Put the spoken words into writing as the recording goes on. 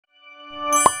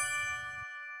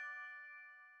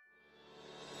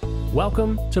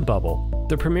Welcome to Bubble,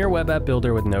 the premier web app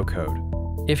builder with no code.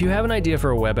 If you have an idea for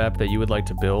a web app that you would like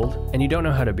to build and you don't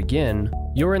know how to begin,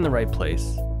 you're in the right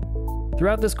place.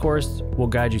 Throughout this course, we'll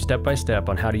guide you step by step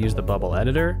on how to use the Bubble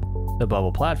editor, the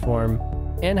Bubble platform,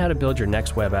 and how to build your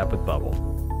next web app with Bubble.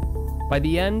 By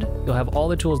the end, you'll have all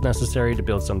the tools necessary to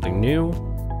build something new,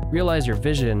 realize your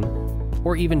vision,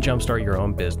 or even jumpstart your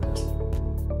own business.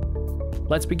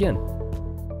 Let's begin.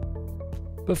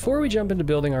 Before we jump into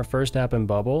building our first app in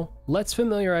Bubble, let's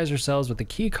familiarize ourselves with the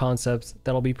key concepts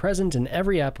that'll be present in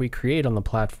every app we create on the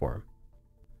platform.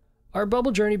 Our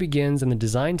Bubble journey begins in the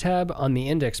Design tab on the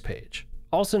index page,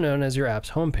 also known as your app's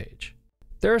homepage.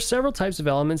 There are several types of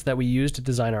elements that we use to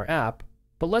design our app,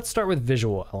 but let's start with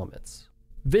visual elements.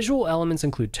 Visual elements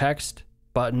include text,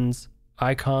 buttons,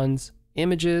 icons,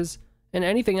 images, and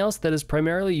anything else that is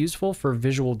primarily useful for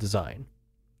visual design.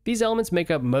 These elements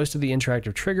make up most of the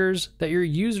interactive triggers that your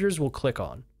users will click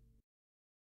on.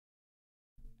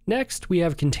 Next, we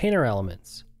have container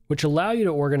elements, which allow you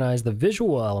to organize the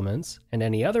visual elements and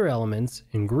any other elements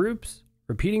in groups,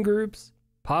 repeating groups,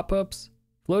 pop-ups,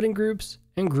 floating groups,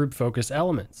 and group focus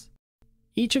elements.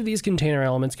 Each of these container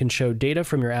elements can show data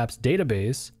from your app's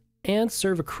database and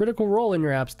serve a critical role in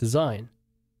your app's design.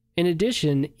 In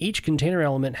addition, each container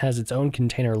element has its own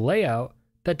container layout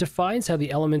that defines how the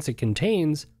elements it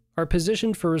contains are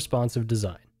positioned for responsive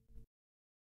design.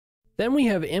 Then we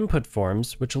have input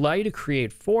forms, which allow you to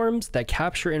create forms that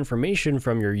capture information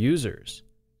from your users.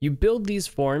 You build these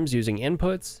forms using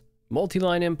inputs,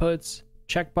 multi-line inputs,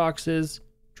 checkboxes,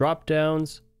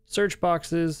 drop-downs, search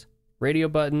boxes, radio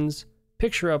buttons,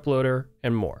 picture uploader,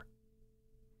 and more.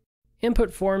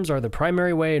 Input forms are the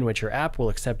primary way in which your app will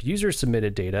accept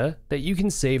user-submitted data that you can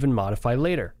save and modify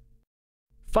later.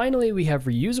 Finally, we have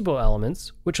reusable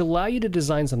elements, which allow you to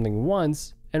design something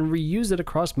once and reuse it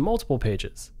across multiple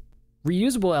pages.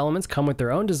 Reusable elements come with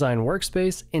their own design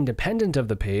workspace independent of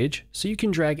the page, so you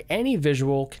can drag any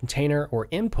visual, container, or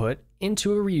input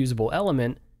into a reusable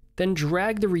element, then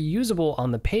drag the reusable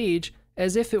on the page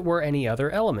as if it were any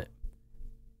other element.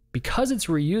 Because it's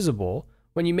reusable,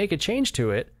 when you make a change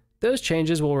to it, those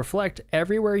changes will reflect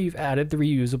everywhere you've added the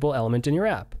reusable element in your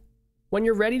app. When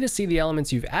you're ready to see the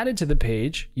elements you've added to the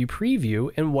page, you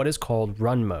preview in what is called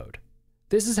run mode.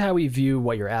 This is how we view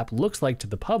what your app looks like to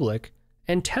the public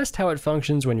and test how it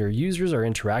functions when your users are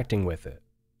interacting with it.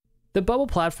 The Bubble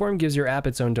platform gives your app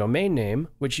its own domain name,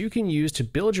 which you can use to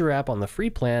build your app on the free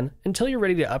plan until you're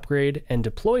ready to upgrade and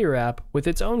deploy your app with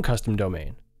its own custom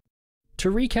domain.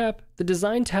 To recap, the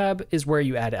Design tab is where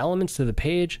you add elements to the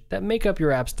page that make up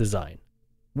your app's design.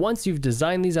 Once you've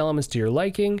designed these elements to your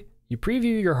liking, you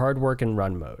preview your hard work in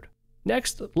run mode.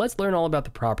 Next, let's learn all about the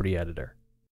property editor.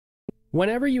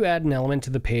 Whenever you add an element to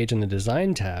the page in the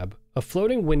Design tab, a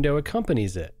floating window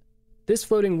accompanies it. This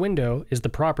floating window is the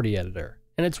property editor,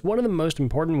 and it's one of the most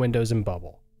important windows in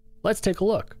Bubble. Let's take a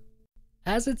look.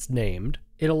 As it's named,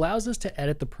 it allows us to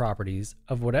edit the properties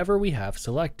of whatever we have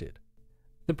selected.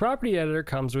 The property editor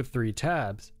comes with 3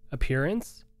 tabs: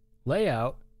 Appearance,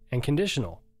 Layout, and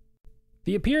Conditional.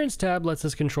 The Appearance tab lets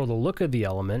us control the look of the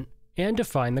element and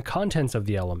define the contents of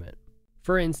the element.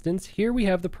 For instance, here we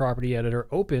have the property editor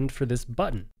opened for this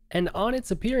button, and on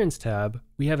its Appearance tab,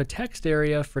 we have a text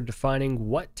area for defining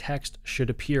what text should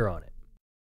appear on it.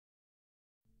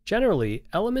 Generally,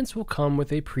 elements will come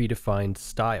with a predefined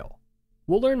style.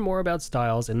 We'll learn more about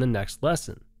styles in the next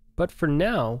lesson, but for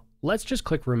now, let's just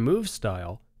click Remove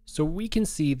Style so we can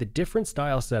see the different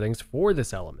style settings for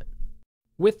this element.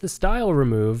 With the style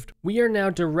removed, we are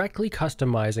now directly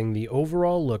customizing the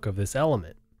overall look of this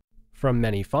element, from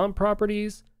many font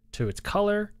properties to its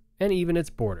color and even its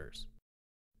borders.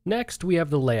 Next, we have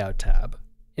the Layout tab.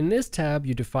 In this tab,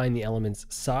 you define the element's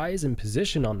size and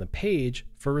position on the page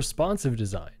for responsive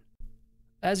design.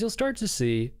 As you'll start to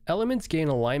see, elements gain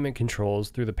alignment controls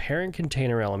through the parent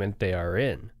container element they are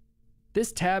in.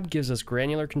 This tab gives us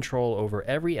granular control over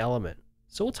every element,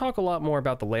 so we'll talk a lot more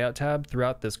about the Layout tab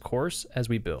throughout this course as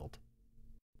we build.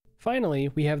 Finally,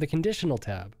 we have the Conditional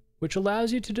tab, which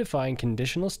allows you to define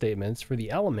conditional statements for the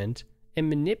element and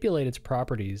manipulate its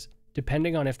properties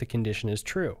depending on if the condition is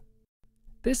true.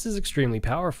 This is extremely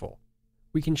powerful.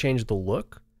 We can change the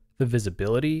look, the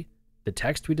visibility, the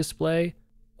text we display,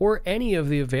 or any of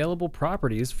the available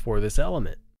properties for this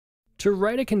element. To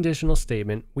write a conditional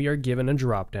statement, we are given a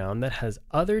dropdown that has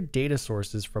other data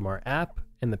sources from our app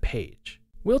and the page.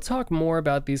 We'll talk more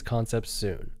about these concepts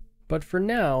soon, but for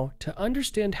now, to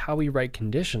understand how we write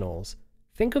conditionals,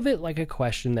 think of it like a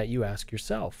question that you ask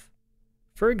yourself.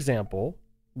 For example,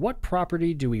 what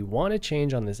property do we want to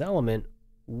change on this element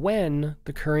when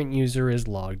the current user is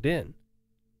logged in?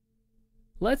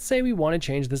 Let's say we want to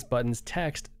change this button's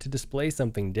text to display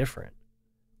something different.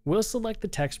 We'll select the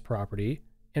text property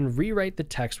and rewrite the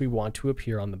text we want to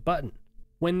appear on the button.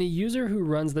 When the user who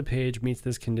runs the page meets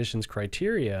this condition's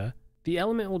criteria, the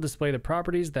element will display the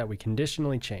properties that we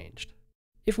conditionally changed.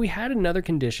 If we had another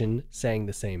condition saying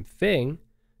the same thing,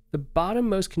 the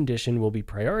bottommost condition will be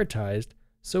prioritized,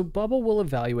 so Bubble will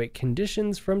evaluate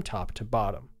conditions from top to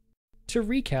bottom. To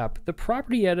recap, the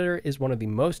property editor is one of the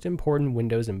most important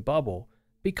windows in Bubble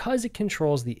because it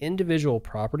controls the individual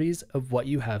properties of what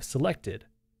you have selected.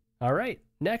 Alright,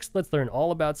 next let's learn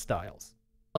all about styles.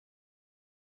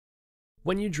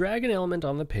 When you drag an element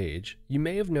on the page, you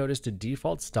may have noticed a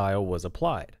default style was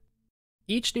applied.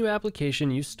 Each new application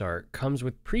you start comes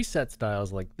with preset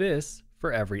styles like this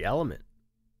for every element.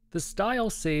 The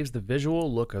style saves the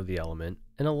visual look of the element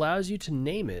and allows you to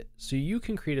name it so you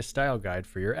can create a style guide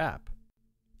for your app.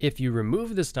 If you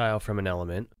remove the style from an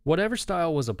element, whatever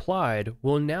style was applied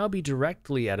will now be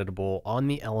directly editable on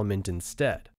the element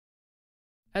instead.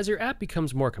 As your app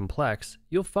becomes more complex,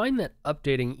 you'll find that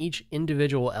updating each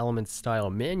individual element's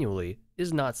style manually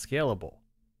is not scalable.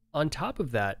 On top of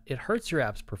that, it hurts your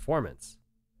app's performance.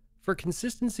 For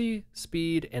consistency,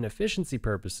 speed, and efficiency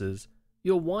purposes,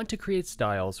 you'll want to create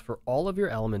styles for all of your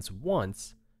elements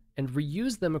once and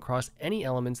reuse them across any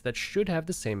elements that should have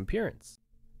the same appearance.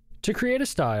 To create a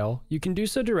style, you can do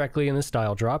so directly in the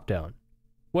Style dropdown.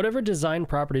 Whatever design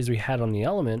properties we had on the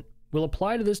element will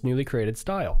apply to this newly created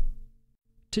style.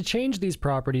 To change these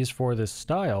properties for this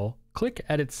style, click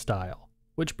Edit Style,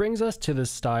 which brings us to the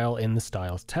style in the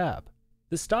Styles tab.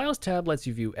 The Styles tab lets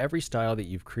you view every style that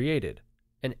you've created,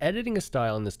 and editing a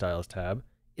style in the Styles tab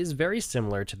is very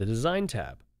similar to the Design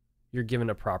tab. You're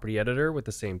given a property editor with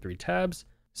the same 3 tabs,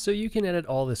 so you can edit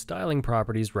all the styling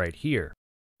properties right here.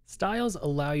 Styles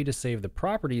allow you to save the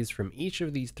properties from each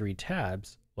of these 3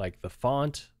 tabs, like the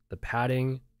font, the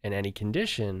padding, and any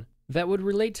condition that would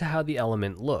relate to how the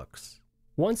element looks.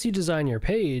 Once you design your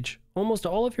page, almost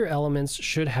all of your elements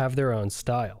should have their own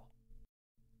style.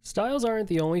 Styles aren't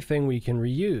the only thing we can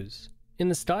reuse. In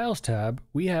the Styles tab,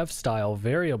 we have style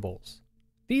variables.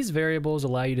 These variables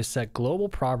allow you to set global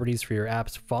properties for your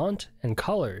app's font and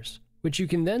colors, which you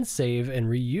can then save and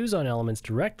reuse on elements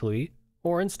directly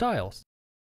or in styles.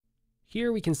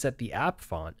 Here we can set the app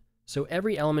font, so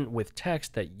every element with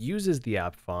text that uses the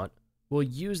app font will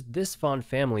use this font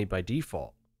family by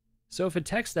default. So if a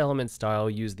text element style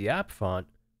used the app font,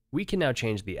 we can now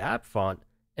change the app font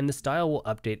and the style will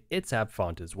update its app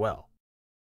font as well.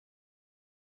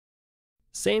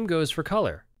 Same goes for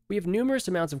color. We have numerous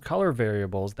amounts of color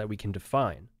variables that we can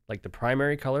define, like the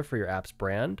primary color for your app's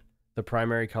brand, the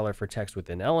primary color for text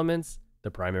within elements,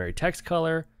 the primary text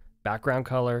color, background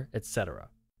color, etc.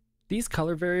 These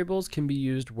color variables can be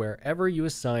used wherever you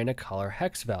assign a color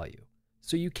hex value,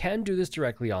 so you can do this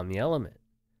directly on the element.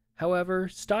 However,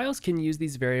 styles can use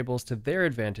these variables to their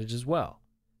advantage as well.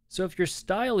 So if your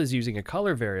style is using a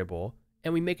color variable,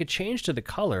 and we make a change to the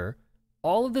color,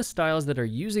 all of the styles that are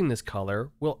using this color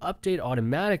will update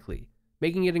automatically,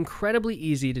 making it incredibly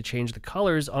easy to change the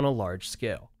colors on a large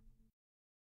scale.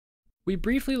 We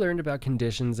briefly learned about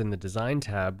conditions in the Design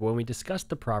tab when we discussed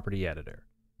the property editor.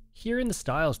 Here in the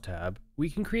Styles tab, we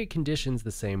can create conditions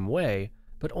the same way,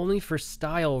 but only for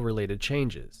style-related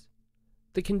changes.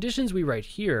 The conditions we write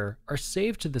here are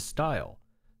saved to the style,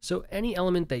 so any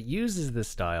element that uses this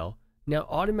style now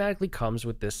automatically comes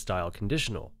with this style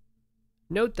conditional.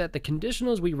 Note that the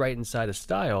conditionals we write inside a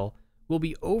style will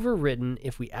be overwritten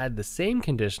if we add the same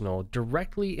conditional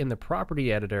directly in the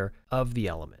property editor of the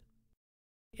element.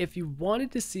 If you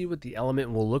wanted to see what the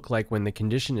element will look like when the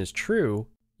condition is true,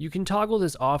 you can toggle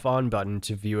this off-on button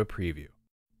to view a preview.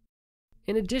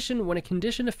 In addition, when a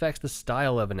condition affects the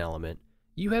style of an element,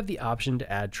 you have the option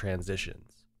to add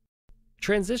transitions.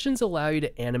 Transitions allow you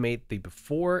to animate the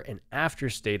before and after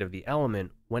state of the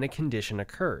element when a condition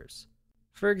occurs.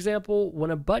 For example,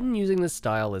 when a button using this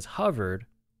style is hovered,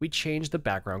 we change the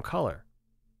background color.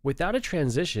 Without a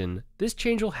transition, this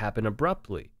change will happen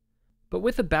abruptly. But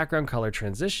with a background color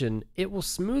transition, it will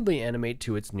smoothly animate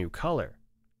to its new color.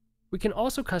 We can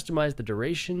also customize the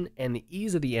duration and the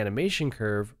ease of the animation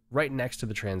curve right next to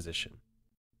the transition.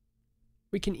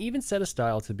 We can even set a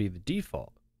style to be the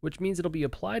default, which means it'll be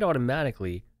applied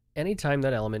automatically anytime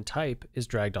that element type is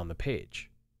dragged on the page.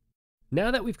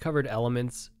 Now that we've covered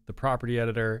elements, the property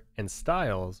editor, and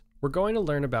styles, we're going to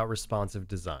learn about responsive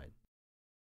design.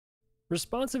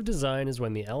 Responsive design is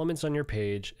when the elements on your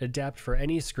page adapt for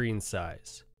any screen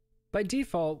size. By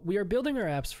default, we are building our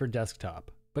apps for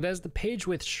desktop, but as the page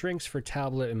width shrinks for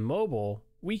tablet and mobile,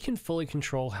 we can fully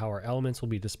control how our elements will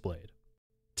be displayed.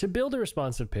 To build a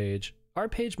responsive page, our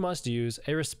page must use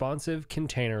a responsive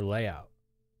container layout.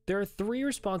 There are 3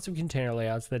 responsive container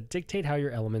layouts that dictate how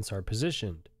your elements are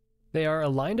positioned. They are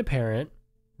aligned to parent,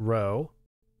 row,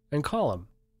 and column,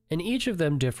 and each of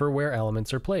them differ where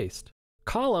elements are placed.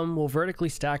 Column will vertically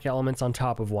stack elements on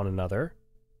top of one another,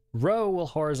 row will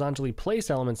horizontally place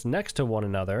elements next to one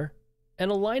another,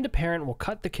 and aligned to parent will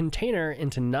cut the container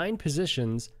into 9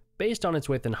 positions based on its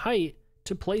width and height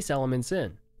to place elements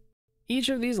in. Each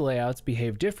of these layouts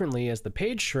behave differently as the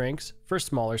page shrinks for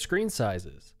smaller screen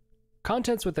sizes.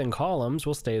 Contents within columns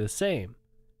will stay the same.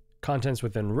 Contents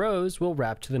within rows will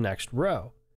wrap to the next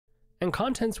row. And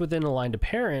contents within aligned to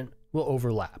parent will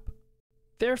overlap.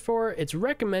 Therefore, it's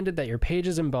recommended that your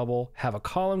pages in Bubble have a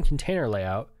column container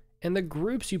layout, and the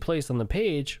groups you place on the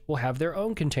page will have their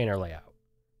own container layout.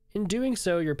 In doing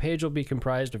so, your page will be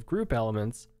comprised of group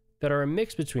elements that are a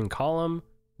mix between column,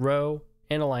 row,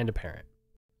 and aligned to parent.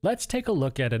 Let's take a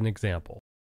look at an example.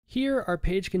 Here, our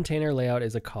page container layout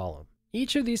is a column.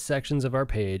 Each of these sections of our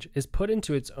page is put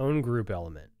into its own group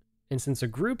element. And since a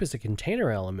group is a container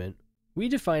element, we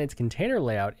define its container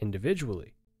layout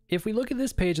individually. If we look at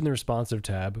this page in the responsive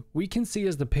tab, we can see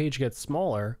as the page gets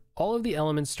smaller, all of the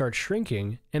elements start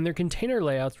shrinking and their container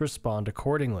layouts respond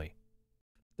accordingly.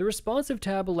 The responsive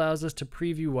tab allows us to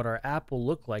preview what our app will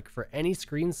look like for any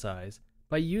screen size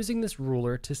by using this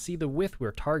ruler to see the width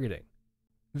we're targeting.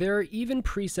 There are even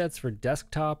presets for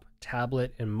desktop,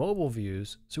 tablet, and mobile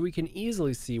views, so we can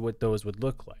easily see what those would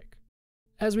look like.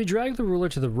 As we drag the ruler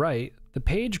to the right, the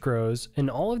page grows and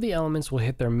all of the elements will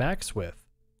hit their max width,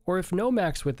 or if no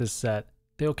max width is set,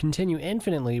 they'll continue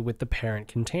infinitely with the parent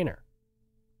container.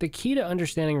 The key to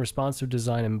understanding responsive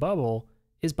design in Bubble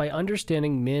is by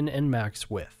understanding min and max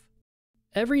width.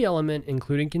 Every element,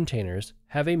 including containers,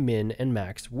 have a min and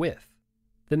max width.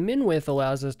 The min width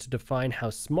allows us to define how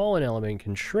small an element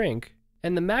can shrink,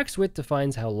 and the max width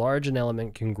defines how large an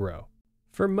element can grow.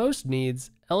 For most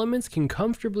needs, elements can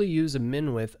comfortably use a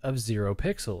min width of 0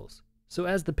 pixels, so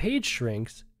as the page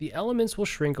shrinks, the elements will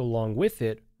shrink along with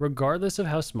it regardless of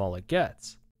how small it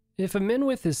gets. If a min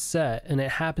width is set and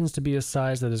it happens to be a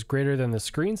size that is greater than the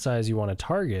screen size you want to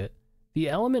target, the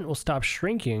element will stop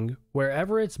shrinking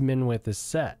wherever its min width is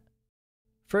set.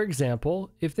 For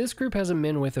example, if this group has a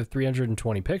min width of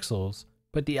 320 pixels,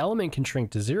 but the element can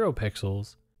shrink to 0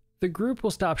 pixels, the group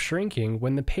will stop shrinking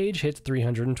when the page hits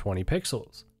 320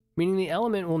 pixels, meaning the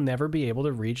element will never be able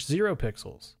to reach 0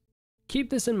 pixels. Keep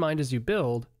this in mind as you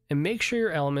build, and make sure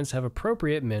your elements have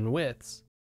appropriate min widths.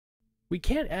 We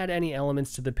can't add any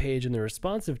elements to the page in the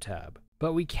responsive tab,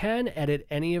 but we can edit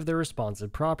any of the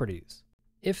responsive properties.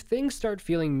 If things start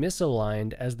feeling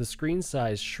misaligned as the screen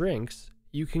size shrinks,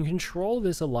 you can control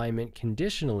this alignment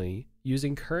conditionally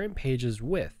using current page's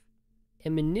width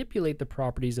and manipulate the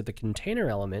properties of the container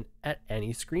element at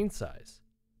any screen size.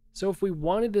 So if we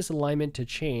wanted this alignment to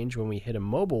change when we hit a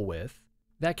mobile width,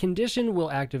 that condition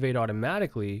will activate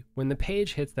automatically when the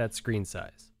page hits that screen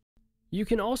size. You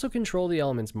can also control the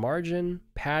element's margin,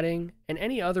 padding, and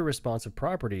any other responsive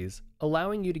properties,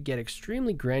 allowing you to get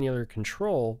extremely granular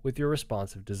control with your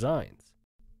responsive designs.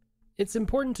 It's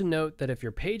important to note that if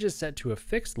your page is set to a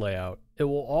fixed layout, it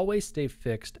will always stay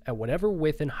fixed at whatever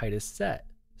width and height is set,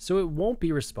 so it won't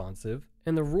be responsive,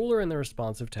 and the ruler in the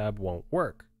responsive tab won't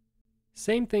work.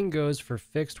 Same thing goes for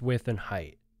fixed width and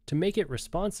height. To make it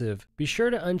responsive, be sure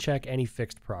to uncheck any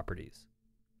fixed properties.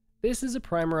 This is a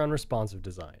primer on responsive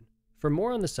design. For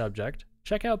more on the subject,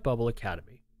 check out Bubble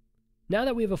Academy. Now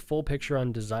that we have a full picture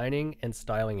on designing and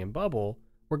styling in Bubble,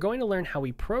 we're going to learn how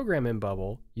we program in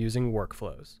Bubble using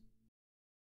workflows.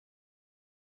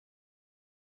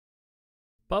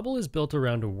 Bubble is built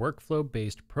around a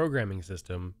workflow-based programming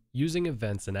system using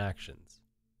events and actions.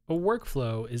 A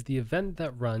workflow is the event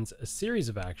that runs a series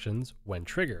of actions when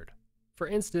triggered. For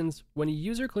instance, when a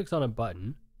user clicks on a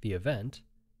button, the event,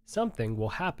 something will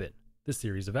happen, the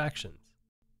series of actions.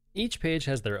 Each page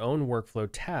has their own workflow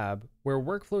tab where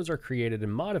workflows are created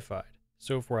and modified.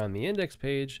 So if we're on the index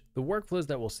page, the workflows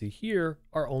that we'll see here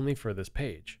are only for this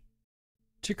page.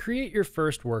 To create your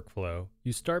first workflow,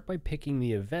 you start by picking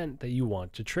the event that you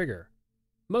want to trigger.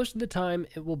 Most of the time,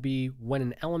 it will be when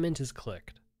an element is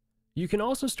clicked. You can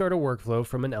also start a workflow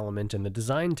from an element in the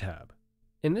Design tab.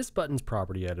 In this button's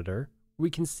property editor, we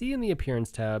can see in the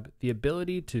Appearance tab the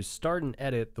ability to start and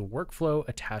edit the workflow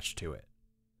attached to it.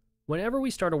 Whenever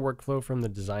we start a workflow from the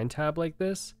Design tab like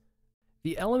this,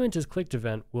 the element is clicked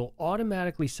event will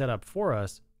automatically set up for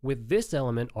us with this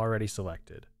element already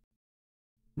selected.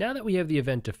 Now that we have the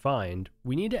event defined,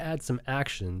 we need to add some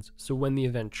actions so when the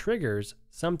event triggers,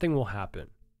 something will happen.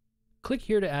 Click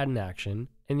here to add an action,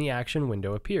 and the action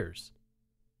window appears.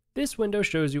 This window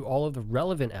shows you all of the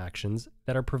relevant actions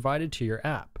that are provided to your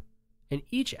app, and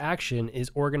each action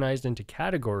is organized into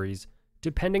categories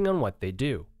depending on what they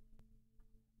do.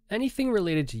 Anything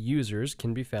related to users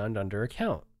can be found under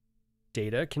Account.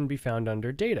 Data can be found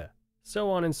under Data, so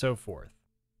on and so forth.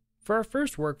 For our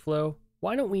first workflow,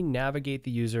 why don't we navigate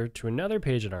the user to another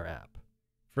page in our app?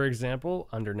 For example,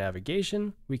 under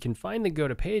Navigation, we can find the Go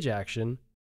to Page action,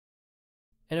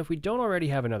 and if we don't already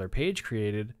have another page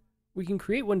created, we can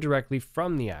create one directly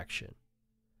from the action.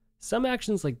 Some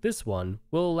actions like this one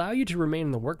will allow you to remain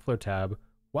in the Workflow tab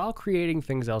while creating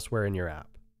things elsewhere in your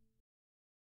app.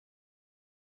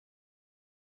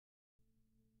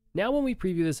 Now when we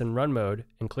preview this in run mode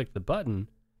and click the button,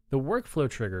 the workflow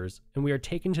triggers and we are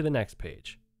taken to the next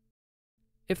page.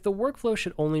 If the workflow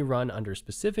should only run under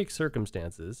specific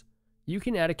circumstances, you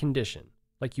can add a condition,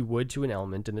 like you would to an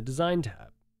element in the Design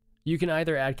tab. You can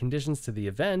either add conditions to the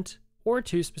event or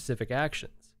to specific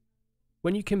actions.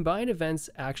 When you combine events,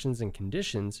 actions, and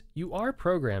conditions, you are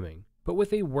programming, but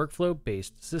with a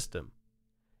workflow-based system.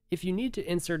 If you need to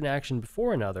insert an action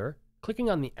before another, clicking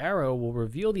on the arrow will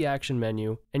reveal the action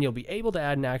menu and you'll be able to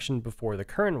add an action before the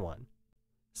current one.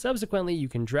 Subsequently, you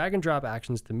can drag and drop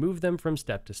actions to move them from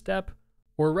step to step,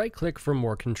 or right-click for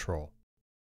more control.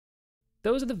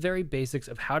 Those are the very basics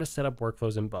of how to set up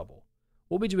workflows in Bubble.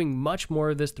 We'll be doing much more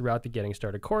of this throughout the Getting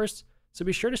Started course, so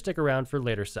be sure to stick around for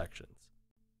later sections.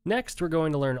 Next, we're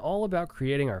going to learn all about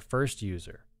creating our first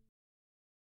user.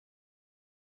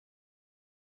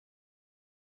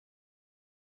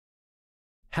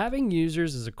 Having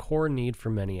users is a core need for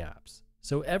many apps,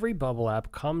 so every Bubble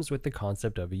app comes with the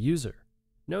concept of a user.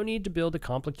 No need to build a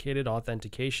complicated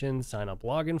authentication, sign-up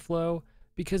login flow,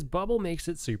 because Bubble makes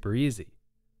it super easy.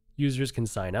 Users can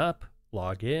sign up,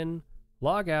 log in,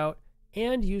 log out,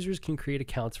 and users can create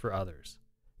accounts for others.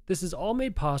 This is all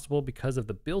made possible because of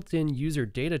the built-in user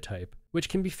data type, which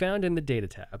can be found in the Data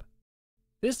tab.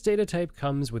 This data type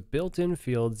comes with built-in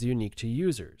fields unique to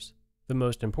users. The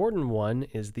most important one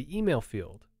is the email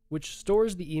field, which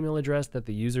stores the email address that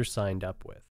the user signed up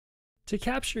with. To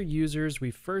capture users,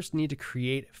 we first need to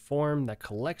create a form that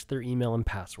collects their email and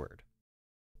password.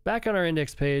 Back on our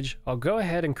index page, I'll go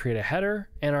ahead and create a header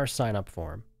and our sign-up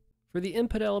form. For the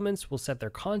input elements, we'll set their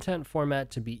content format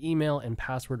to be email and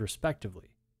password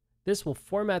respectively. This will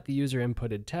format the user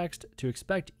inputted text to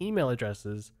expect email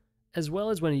addresses, as well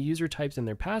as when a user types in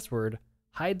their password,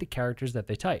 hide the characters that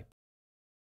they type.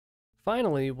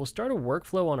 Finally, we'll start a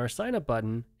workflow on our sign-up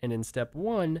button, and in step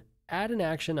 1, add an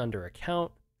action under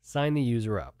Account, Sign the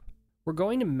user up. We're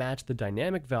going to match the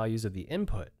dynamic values of the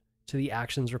input to the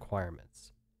action's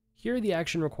requirements. Here the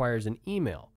action requires an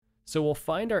email, so we'll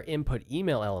find our input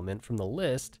email element from the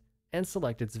list and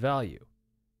select its value.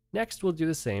 Next, we'll do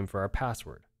the same for our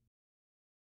password.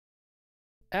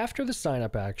 After the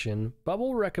sign-up action, Bubble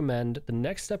will recommend the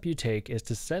next step you take is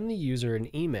to send the user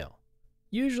an email.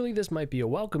 Usually this might be a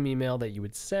welcome email that you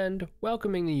would send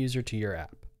welcoming the user to your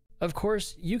app. Of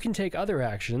course, you can take other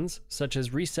actions, such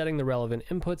as resetting the relevant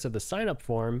inputs of the sign-up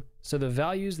form so the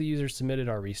values the user submitted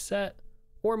are reset,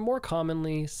 or more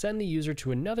commonly, send the user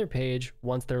to another page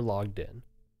once they're logged in.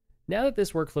 Now that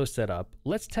this workflow is set up,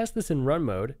 let's test this in run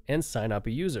mode and sign up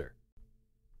a user.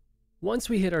 Once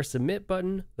we hit our submit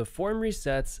button, the form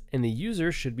resets and the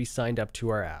user should be signed up to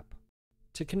our app.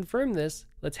 To confirm this,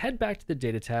 let's head back to the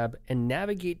Data tab and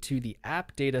navigate to the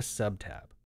App Data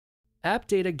subtab. App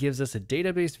Data gives us a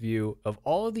database view of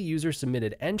all of the user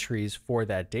submitted entries for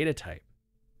that data type.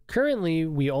 Currently,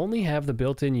 we only have the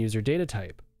built-in user data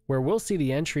type, where we'll see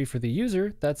the entry for the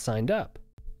user that's signed up.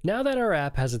 Now that our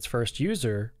app has its first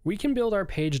user, we can build our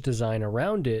page design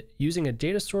around it using a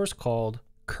data source called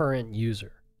current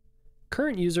user.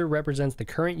 Current user represents the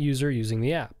current user using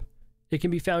the app. It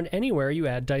can be found anywhere you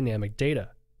add dynamic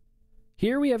data.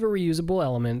 Here we have a reusable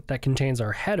element that contains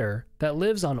our header that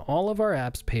lives on all of our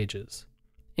app's pages.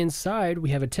 Inside, we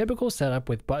have a typical setup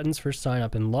with buttons for sign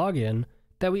up and login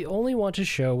that we only want to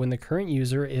show when the current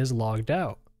user is logged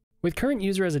out. With current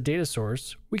user as a data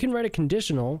source, we can write a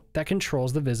conditional that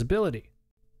controls the visibility.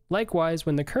 Likewise,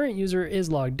 when the current user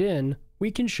is logged in, we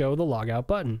can show the logout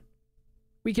button.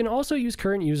 We can also use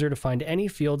current user to find any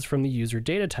fields from the user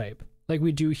data type, like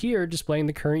we do here displaying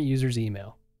the current user's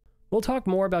email. We'll talk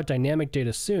more about dynamic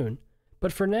data soon,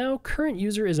 but for now, current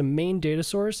user is a main data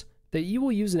source that you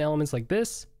will use in elements like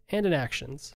this and in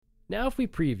actions. Now if we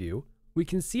preview, we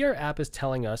can see our app is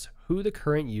telling us who the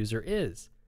current user is.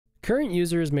 Current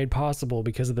user is made possible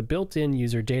because of the built-in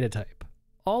user data type.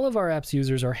 All of our app's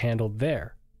users are handled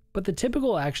there, but the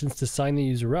typical actions to sign the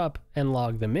user up and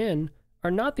log them in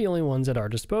are not the only ones at our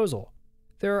disposal.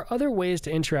 There are other ways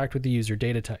to interact with the user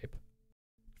data type.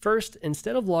 First,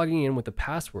 instead of logging in with a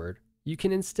password, you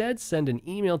can instead send an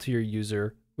email to your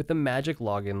user with the magic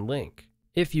login link.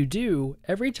 If you do,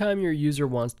 every time your user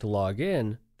wants to log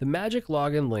in, the magic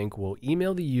login link will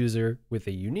email the user with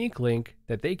a unique link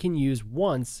that they can use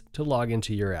once to log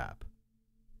into your app.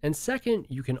 And second,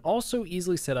 you can also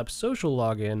easily set up social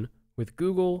login with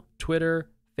Google, Twitter,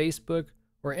 Facebook,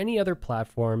 or any other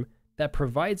platform that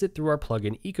provides it through our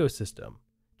plugin ecosystem,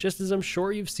 just as I'm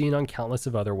sure you've seen on countless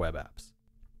of other web apps.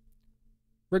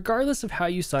 Regardless of how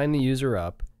you sign the user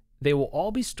up, they will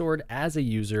all be stored as a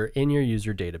user in your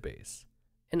user database.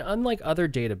 And unlike other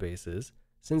databases,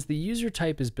 since the user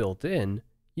type is built in,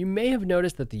 you may have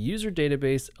noticed that the user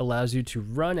database allows you to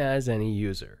run as any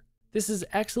user. This is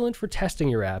excellent for testing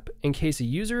your app in case a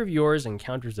user of yours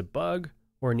encounters a bug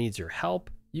or needs your help.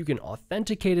 You can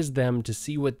authenticate as them to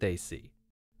see what they see.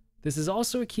 This is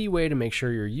also a key way to make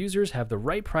sure your users have the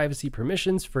right privacy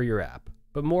permissions for your app,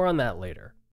 but more on that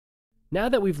later. Now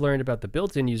that we've learned about the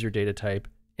built-in user data type,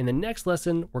 in the next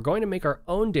lesson, we're going to make our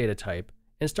own data type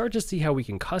and start to see how we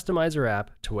can customize our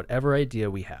app to whatever idea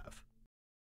we have.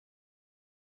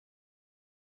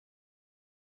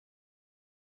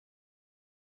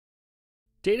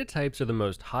 Data types are the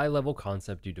most high-level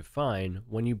concept you define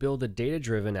when you build a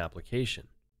data-driven application.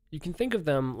 You can think of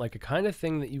them like a kind of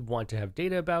thing that you want to have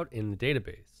data about in the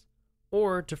database.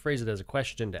 Or, to phrase it as a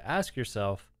question to ask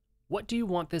yourself, what do you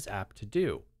want this app to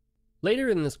do? Later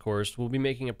in this course, we'll be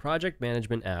making a project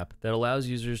management app that allows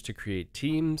users to create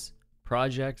teams,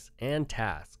 projects, and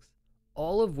tasks,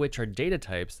 all of which are data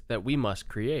types that we must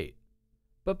create.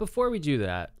 But before we do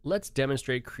that, let's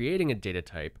demonstrate creating a data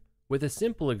type with a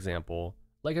simple example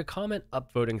like a comment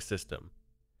upvoting system.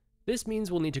 This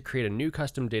means we'll need to create a new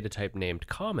custom data type named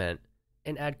comment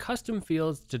and add custom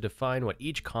fields to define what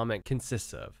each comment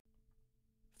consists of.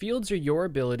 Fields are your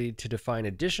ability to define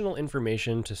additional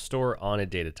information to store on a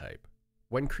data type.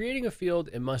 When creating a field,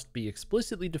 it must be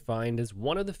explicitly defined as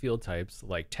one of the field types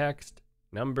like text,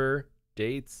 number,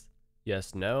 dates,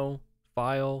 yes, no,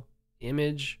 file,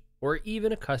 image, or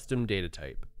even a custom data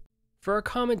type. For our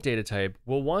comment data type,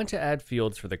 we'll want to add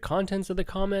fields for the contents of the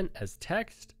comment as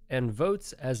text and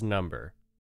votes as number.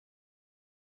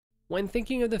 When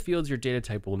thinking of the fields your data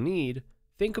type will need,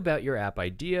 think about your app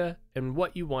idea and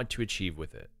what you want to achieve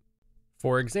with it.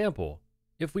 For example,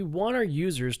 if we want our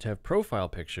users to have profile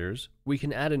pictures, we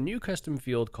can add a new custom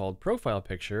field called profile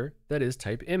picture that is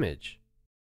type image.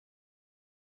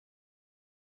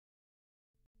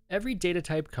 Every data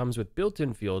type comes with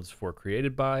built-in fields for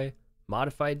created by,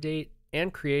 modified date,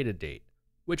 and created date,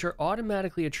 which are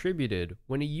automatically attributed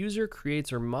when a user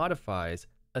creates or modifies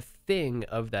a thing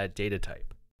of that data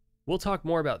type. We'll talk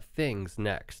more about things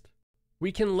next.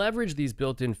 We can leverage these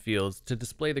built-in fields to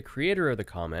display the creator of the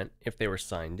comment if they were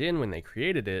signed in when they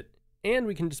created it, and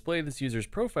we can display this user's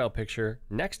profile picture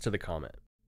next to the comment.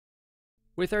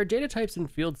 With our data types and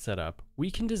fields set up, we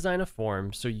can design a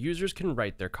form so users can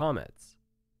write their comments.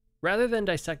 Rather than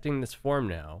dissecting this form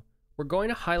now, we're going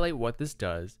to highlight what this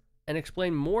does and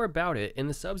explain more about it in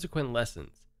the subsequent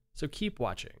lessons, so keep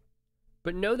watching.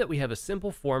 But know that we have a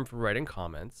simple form for writing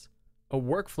comments, a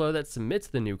workflow that submits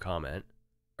the new comment,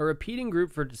 a repeating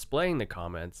group for displaying the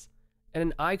comments, and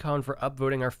an icon for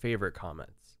upvoting our favorite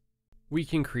comments. We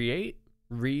can create,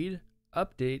 read,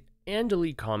 update, and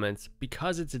delete comments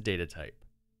because it's a data type.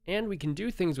 And we can do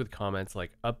things with comments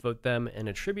like upvote them and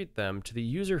attribute them to the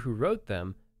user who wrote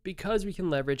them because we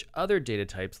can leverage other data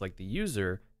types like the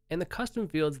user and the custom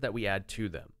fields that we add to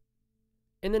them.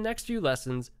 In the next few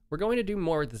lessons, we're going to do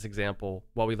more with this example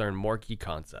while we learn more key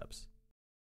concepts.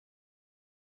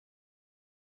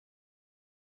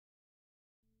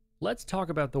 Let's talk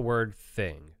about the word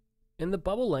thing. In the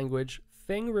Bubble language,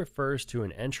 thing refers to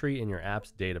an entry in your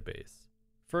app's database.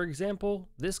 For example,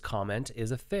 this comment is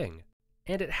a thing,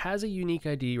 and it has a unique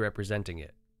ID representing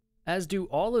it, as do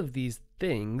all of these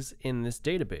things in this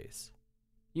database.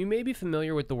 You may be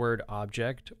familiar with the word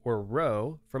object or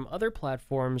row from other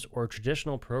platforms or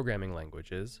traditional programming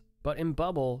languages, but in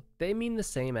Bubble, they mean the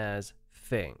same as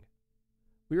thing.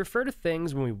 We refer to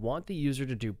things when we want the user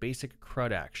to do basic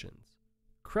CRUD actions.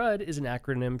 CRUD is an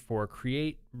acronym for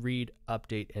create, read,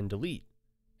 update, and delete.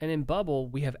 And in Bubble,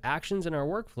 we have actions in our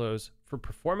workflows for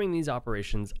performing these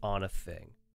operations on a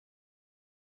thing.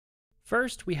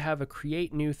 First, we have a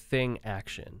create new thing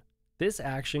action. This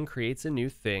action creates a new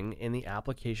thing in the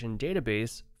application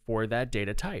database for that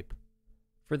data type.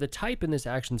 For the type in this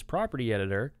action's property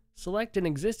editor, select an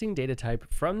existing data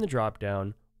type from the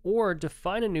dropdown or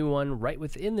define a new one right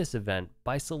within this event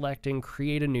by selecting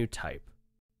create a new type.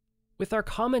 With our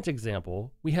comment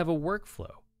example, we have a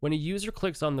workflow when a user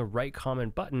clicks on the right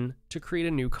comment button to create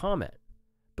a new comment.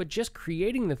 But just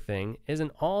creating the thing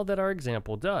isn't all that our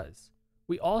example does.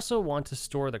 We also want to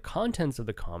store the contents of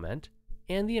the comment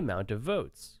and the amount of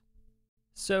votes.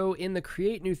 So in the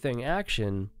Create New Thing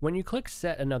action, when you click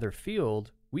Set Another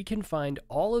Field, we can find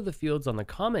all of the fields on the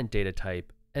comment data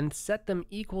type and set them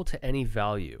equal to any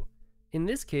value. In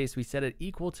this case, we set it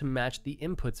equal to match the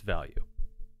input's value.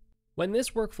 When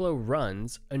this workflow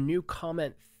runs, a new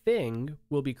comment thing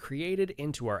will be created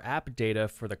into our app data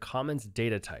for the comments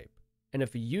data type. And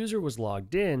if a user was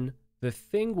logged in, the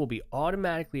thing will be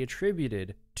automatically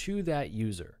attributed to that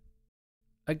user.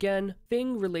 Again,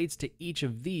 thing relates to each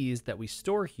of these that we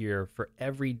store here for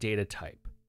every data type.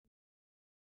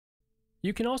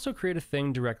 You can also create a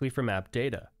thing directly from app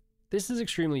data. This is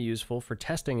extremely useful for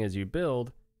testing as you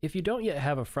build if you don't yet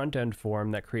have a front-end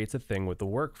form that creates a thing with the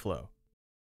workflow.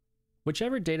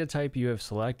 Whichever data type you have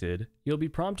selected, you'll be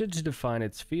prompted to define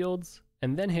its fields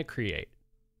and then hit Create.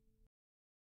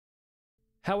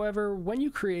 However, when you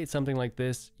create something like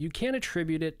this, you can't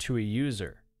attribute it to a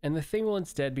user, and the thing will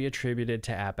instead be attributed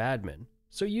to app admin,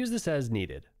 so use this as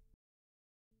needed.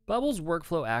 Bubble's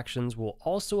workflow actions will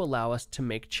also allow us to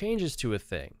make changes to a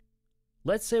thing.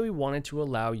 Let's say we wanted to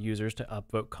allow users to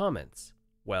upvote comments.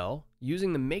 Well,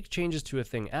 using the Make Changes to a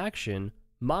Thing action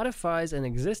modifies an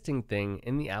existing thing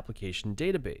in the application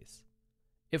database.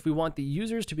 If we want the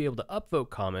users to be able to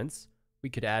upvote comments, we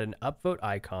could add an upvote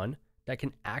icon that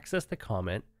can access the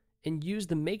comment and use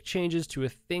the Make Changes to a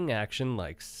Thing action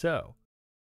like so.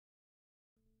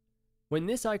 When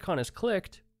this icon is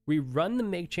clicked, we run the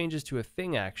Make Changes to a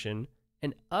Thing action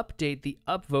and update the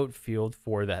upvote field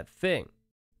for that thing.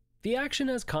 The action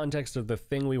has context of the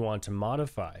thing we want to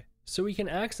modify, so we can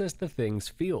access the thing's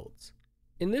fields.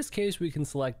 In this case, we can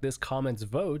select this comment's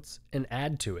votes and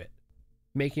add to it,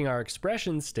 making our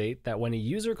expression state that when a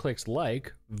user clicks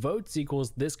like, votes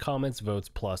equals this comment's votes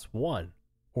plus 1.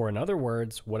 Or in other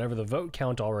words, whatever the vote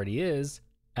count already is,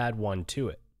 add 1 to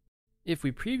it. If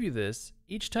we preview this,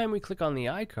 each time we click on the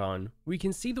icon, we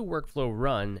can see the workflow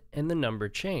run and the number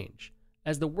change,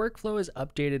 as the workflow has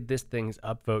updated this thing's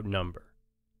upvote number.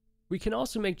 We can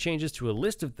also make changes to a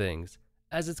list of things,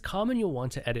 as it's common you'll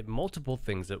want to edit multiple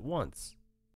things at once.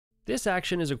 This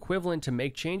action is equivalent to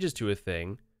Make Changes to a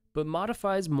Thing, but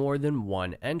modifies more than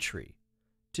one entry.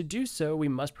 To do so, we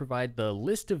must provide the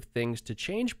List of Things to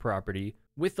Change property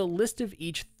with a list of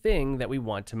each thing that we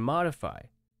want to modify,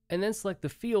 and then select the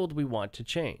field we want to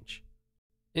change.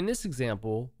 In this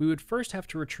example, we would first have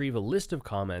to retrieve a list of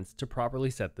comments to properly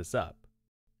set this up.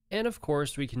 And of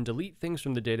course, we can delete things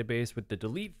from the database with the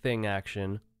Delete Thing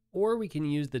action, or we can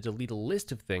use the Delete a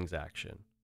List of Things action.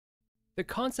 The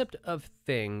concept of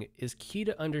thing is key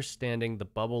to understanding the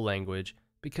Bubble language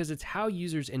because it's how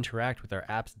users interact with our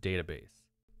app's database.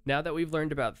 Now that we've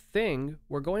learned about thing,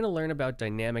 we're going to learn about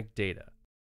dynamic data.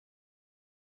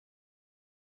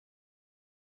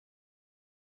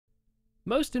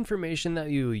 Most information that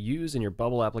you will use in your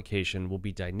Bubble application will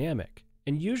be dynamic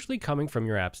and usually coming from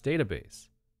your app's database,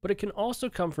 but it can also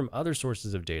come from other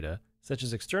sources of data such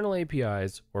as external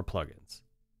APIs or plugins.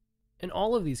 In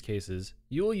all of these cases,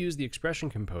 you will use the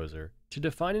expression composer to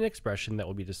define an expression that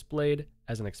will be displayed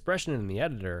as an expression in the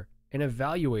editor and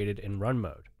evaluated in run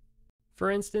mode. For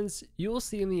instance, you will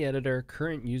see in the editor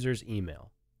current user's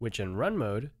email, which in run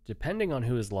mode, depending on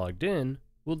who is logged in,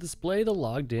 will display the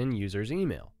logged in user's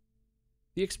email.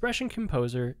 The expression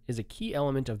composer is a key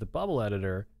element of the Bubble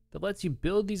editor that lets you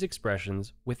build these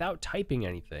expressions without typing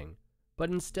anything, but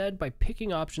instead by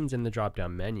picking options in the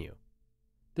drop-down menu.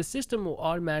 The system will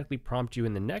automatically prompt you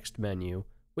in the next menu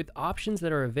with options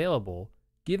that are available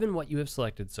given what you have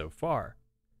selected so far.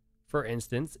 For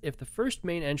instance, if the first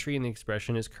main entry in the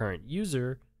expression is current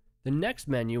user, the next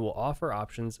menu will offer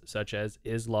options such as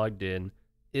is logged in,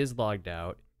 is logged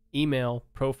out, email,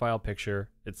 profile picture,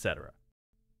 etc.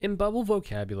 In Bubble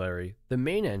vocabulary, the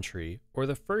main entry, or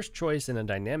the first choice in a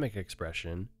dynamic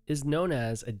expression, is known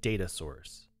as a data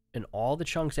source, and all the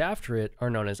chunks after it are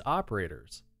known as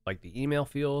operators, like the email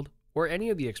field, or any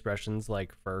of the expressions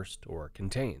like first or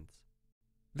contains.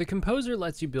 The composer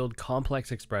lets you build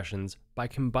complex expressions by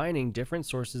combining different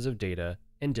sources of data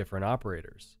and different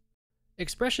operators.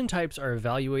 Expression types are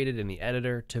evaluated in the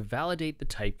editor to validate the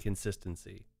type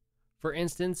consistency. For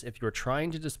instance, if you're trying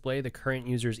to display the current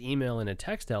user's email in a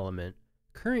text element,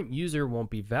 current user won't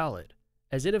be valid,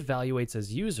 as it evaluates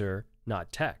as user,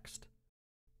 not text,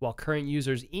 while current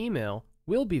user's email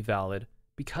will be valid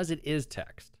because it is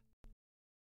text.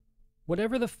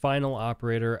 Whatever the final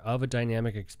operator of a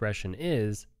dynamic expression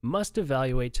is, must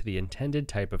evaluate to the intended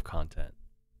type of content.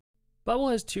 Bubble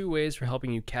has two ways for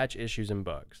helping you catch issues and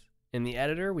bugs. In the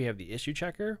editor, we have the issue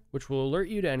checker, which will alert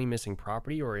you to any missing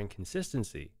property or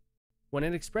inconsistency. when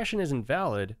an expression isn't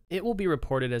valid, it will be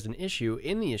reported as an issue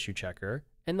in the issue checker,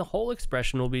 and the whole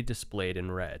expression will be displayed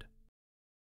in red.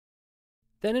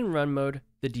 Then in run mode,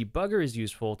 the debugger is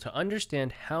useful to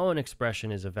understand how an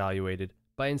expression is evaluated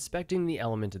by inspecting the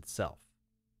element itself.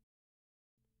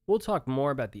 We'll talk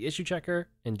more about the issue checker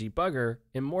and debugger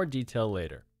in more detail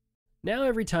later. Now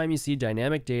every time you see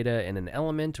dynamic data in an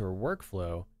element or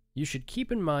workflow, you should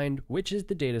keep in mind which is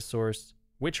the data source,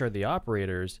 which are the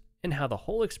operators, and how the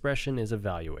whole expression is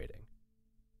evaluating.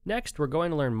 Next, we're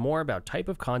going to learn more about type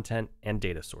of content and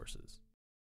data sources.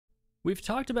 We've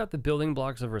talked about the building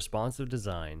blocks of responsive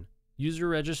design, user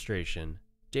registration,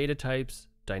 data types,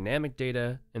 dynamic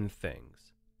data, and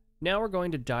things. Now we're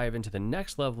going to dive into the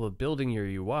next level of building your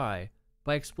UI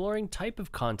by exploring type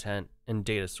of content and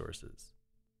data sources.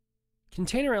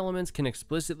 Container elements can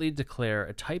explicitly declare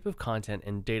a type of content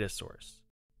and data source.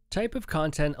 Type of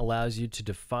content allows you to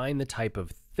define the type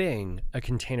of thing a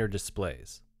container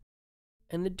displays.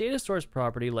 And the data source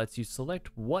property lets you select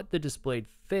what the displayed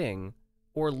thing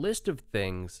or list of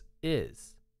things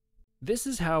is. This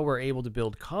is how we're able to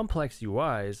build complex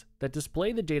UIs that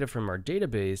display the data from our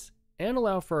database and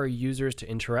allow for our users to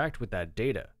interact with that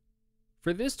data.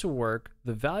 For this to work,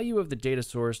 the value of the data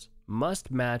source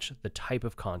must match the type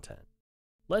of content.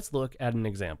 Let's look at an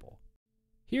example.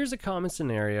 Here's a common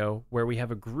scenario where we have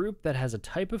a group that has a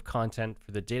type of content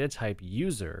for the data type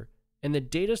user and the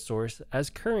data source as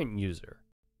current user.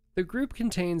 The group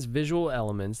contains visual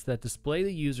elements that display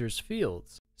the user's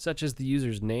fields, such as the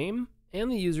user's name and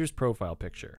the user's profile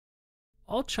picture.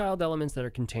 All child elements that are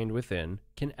contained within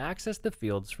can access the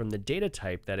fields from the data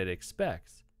type that it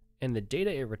expects, and the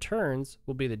data it returns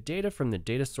will be the data from the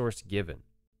data source given.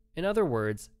 In other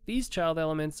words, these child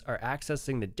elements are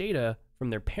accessing the data from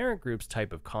their parent group's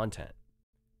type of content.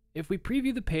 If we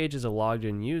preview the page as a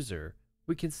logged-in user,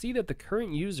 we can see that the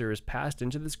current user is passed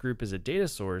into this group as a data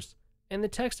source, and the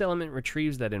text element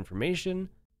retrieves that information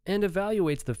and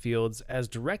evaluates the fields as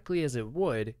directly as it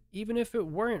would even if it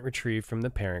weren't retrieved from the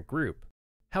parent group.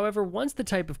 However, once the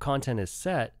type of content is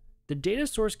set, the data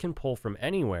source can pull from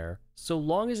anywhere so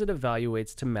long as it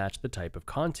evaluates to match the type of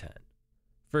content.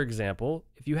 For example,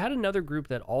 if you had another group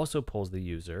that also pulls the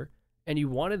user, and you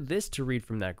wanted this to read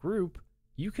from that group,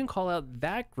 you can call out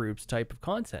that group's type of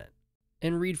content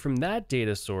and read from that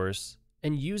data source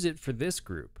and use it for this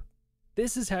group.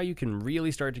 This is how you can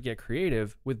really start to get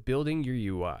creative with building your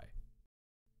UI.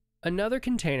 Another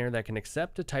container that can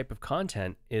accept a type of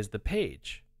content is the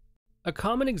page. A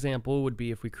common example would be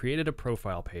if we created a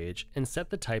profile page and set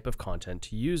the type of content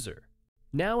to user.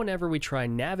 Now whenever we try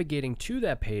navigating to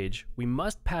that page, we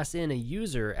must pass in a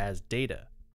user as data.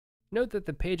 Note that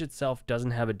the page itself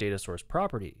doesn't have a data source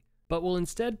property, but will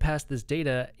instead pass this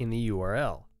data in the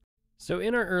URL. So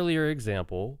in our earlier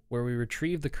example, where we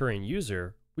retrieve the current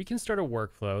user, we can start a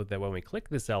workflow that when we click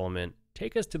this element,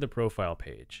 take us to the profile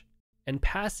page, and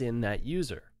pass in that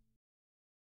user.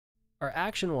 Our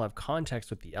action will have context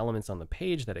with the elements on the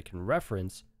page that it can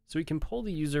reference, so we can pull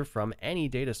the user from any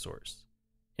data source.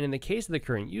 And in the case of the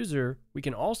current user, we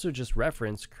can also just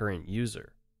reference current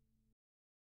user.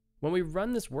 When we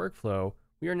run this workflow,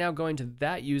 we are now going to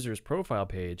that user's profile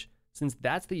page, since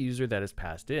that's the user that is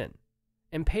passed in.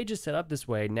 And pages set up this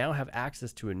way now have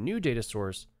access to a new data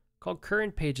source called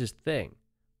current pages thing,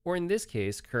 or in this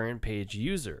case, current page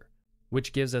user,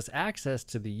 which gives us access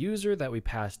to the user that we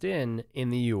passed in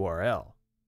the URL.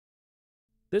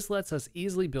 This lets us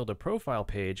easily build a profile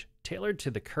page tailored to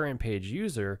the current page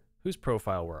user whose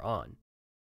profile we're on.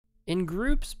 In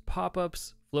groups,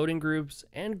 pop-ups, floating groups,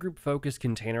 and group-focused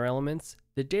container elements,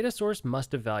 the data source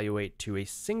must evaluate to a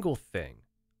single thing,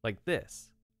 like this.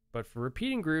 But for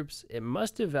repeating groups, it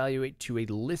must evaluate to a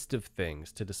list of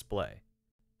things to display.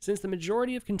 Since the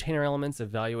majority of container elements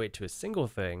evaluate to a single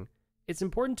thing, it's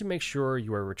important to make sure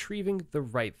you are retrieving the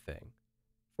right thing.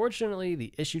 Fortunately,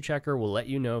 the issue checker will let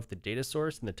you know if the data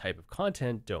source and the type of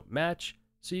content don't match,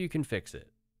 so you can fix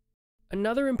it.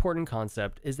 Another important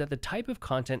concept is that the type of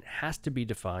content has to be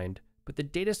defined, but the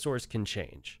data source can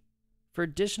change. For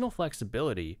additional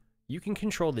flexibility, you can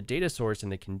control the data source in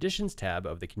the Conditions tab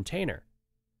of the container.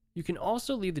 You can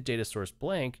also leave the data source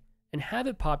blank and have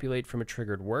it populate from a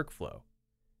triggered workflow.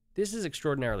 This is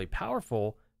extraordinarily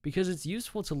powerful because it's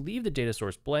useful to leave the data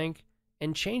source blank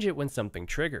and change it when something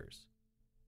triggers.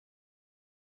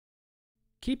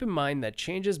 Keep in mind that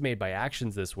changes made by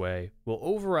actions this way will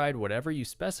override whatever you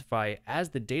specify as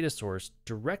the data source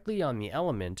directly on the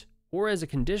element or as a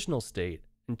conditional state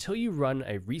until you run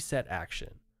a reset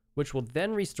action, which will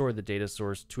then restore the data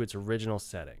source to its original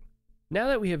setting. Now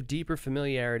that we have deeper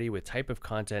familiarity with type of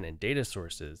content and data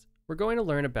sources, we're going to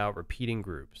learn about repeating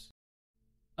groups.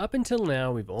 Up until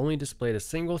now, we've only displayed a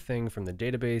single thing from the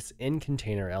database in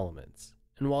container elements.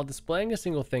 And while displaying a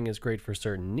single thing is great for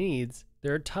certain needs,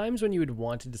 there are times when you would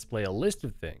want to display a list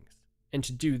of things. And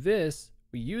to do this,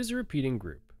 we use a repeating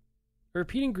group. A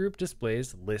repeating group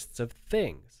displays lists of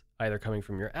things, either coming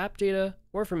from your app data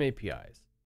or from APIs.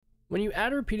 When you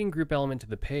add a repeating group element to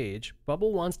the page,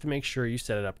 Bubble wants to make sure you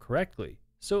set it up correctly,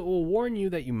 so it will warn you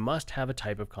that you must have a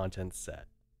type of content set.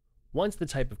 Once the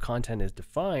type of content is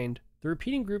defined, the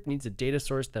repeating group needs a data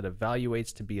source that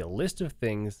evaluates to be a list of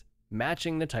things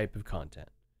matching the type of content.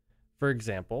 For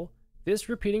example, this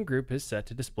repeating group is set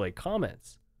to display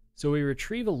comments, so we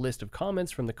retrieve a list of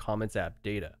comments from the comments app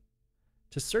data.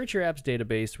 To search your app's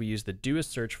database, we use the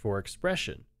doASearchFor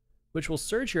expression, which will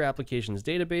search your application's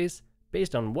database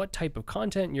based on what type of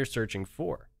content you're searching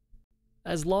for.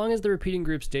 As long as the repeating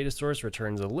group's data source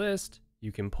returns a list,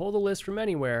 you can pull the list from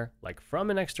anywhere, like from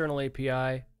an external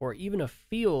API, or even a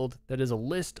field that is a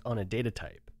list on a data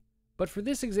type. But for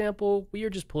this example, we are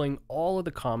just pulling all of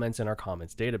the comments in our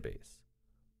comments database.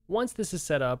 Once this is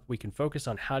set up, we can focus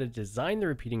on how to design the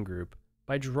repeating group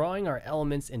by drawing our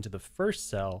elements into the first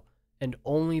cell and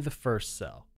only the first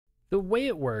cell. The way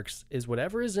it works is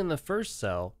whatever is in the first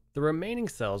cell, the remaining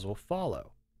cells will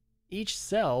follow. Each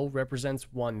cell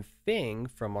represents one thing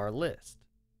from our list.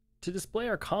 To display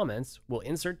our comments, we'll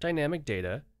insert dynamic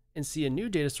data and see a new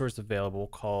data source available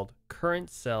called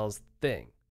current cells thing.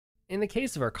 In the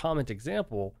case of our comment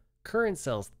example, current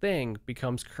cells thing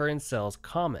becomes current cells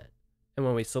comment, and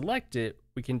when we select it,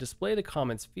 we can display the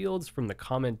comments fields from the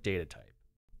comment data type.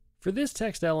 For this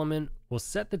text element, we'll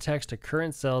set the text to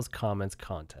current cells comments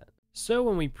content. So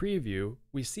when we preview,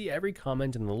 we see every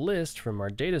comment in the list from our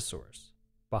data source.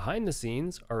 Behind the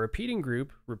scenes, our repeating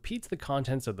group repeats the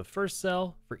contents of the first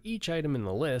cell for each item in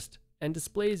the list and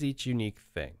displays each unique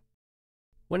thing.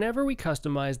 Whenever we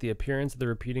customize the appearance of the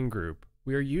repeating group,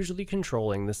 we are usually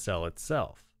controlling the cell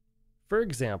itself. For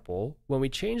example, when we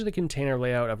change the container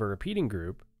layout of a repeating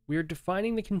group, we are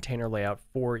defining the container layout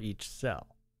for each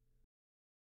cell.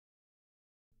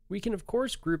 We can of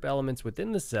course group elements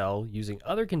within the cell using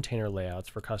other container layouts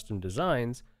for custom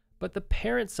designs, but the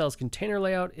parent cell's container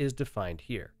layout is defined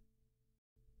here.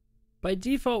 By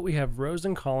default, we have rows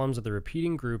and columns of the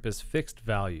repeating group as fixed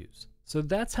values, so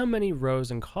that's how many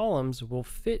rows and columns will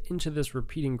fit into this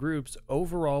repeating group's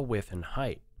overall width and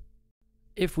height.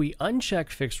 If we uncheck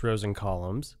fixed rows and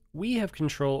columns, we have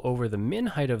control over the min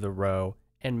height of the row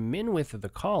and min width of the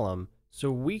column,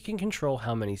 so we can control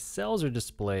how many cells are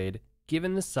displayed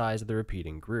given the size of the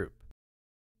repeating group.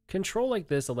 Control like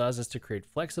this allows us to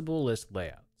create flexible list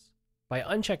layouts. By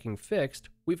unchecking fixed,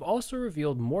 we've also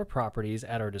revealed more properties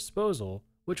at our disposal,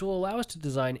 which will allow us to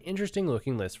design interesting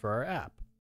looking lists for our app.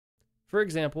 For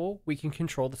example, we can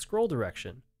control the scroll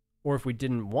direction, or if we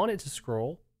didn't want it to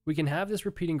scroll, we can have this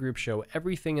repeating group show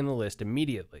everything in the list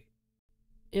immediately.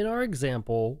 In our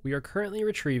example, we are currently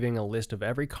retrieving a list of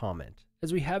every comment,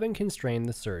 as we haven't constrained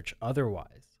the search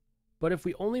otherwise. But if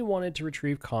we only wanted to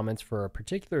retrieve comments for a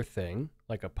particular thing,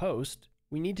 like a post,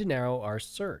 we need to narrow our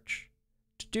search.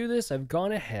 To do this, I've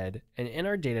gone ahead and in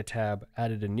our data tab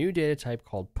added a new data type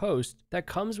called post that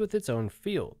comes with its own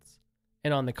fields,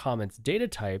 and on the comments data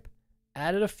type,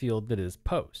 added a field that is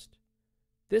post.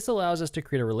 This allows us to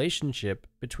create a relationship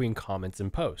between comments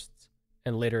and posts,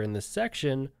 and later in this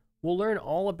section, we'll learn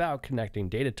all about connecting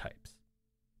data types.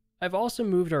 I've also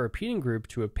moved our repeating group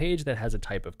to a page that has a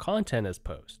type of content as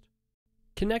post.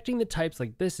 Connecting the types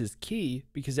like this is key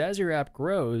because as your app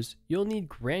grows, you'll need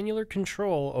granular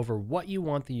control over what you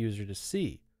want the user to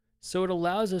see. So it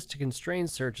allows us to constrain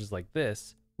searches like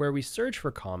this, where we search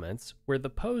for comments where the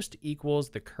post equals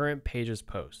the current page's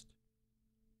post.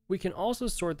 We can also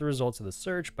sort the results of the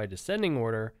search by descending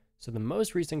order so the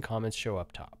most recent comments show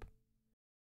up top.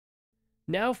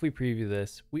 Now if we preview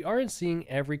this, we aren't seeing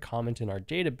every comment in our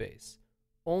database,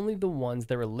 only the ones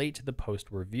that relate to the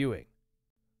post we're viewing.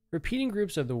 Repeating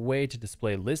groups are the way to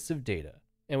display lists of data,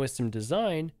 and with some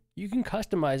design, you can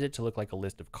customize it to look like a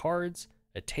list of cards,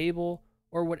 a table,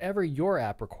 or whatever your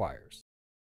app requires.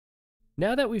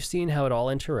 Now that we've seen how it all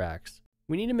interacts,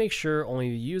 we need to make sure only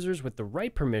the users with the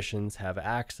right permissions have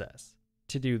access.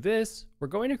 To do this, we're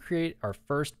going to create our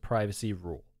first privacy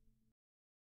rule.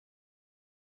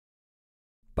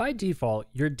 By default,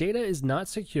 your data is not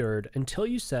secured until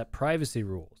you set privacy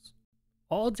rules.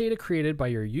 All data created by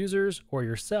your users or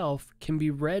yourself can be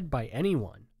read by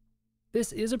anyone.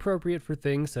 This is appropriate for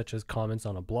things such as comments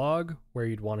on a blog, where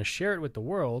you'd want to share it with the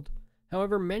world.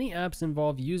 However, many apps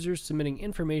involve users submitting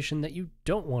information that you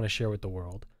don't want to share with the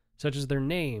world, such as their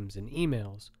names and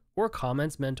emails, or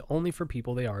comments meant only for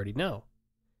people they already know.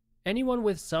 Anyone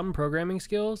with some programming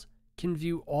skills can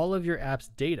view all of your app's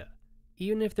data,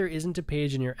 even if there isn't a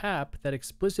page in your app that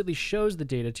explicitly shows the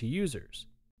data to users.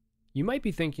 You might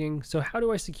be thinking, so how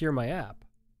do I secure my app?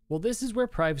 Well, this is where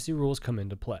privacy rules come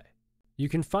into play. You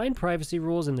can find privacy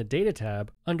rules in the Data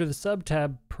tab under the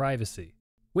sub-tab Privacy.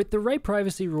 With the right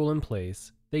privacy rule in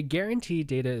place, they guarantee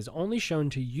data is only shown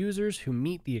to users who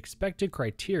meet the expected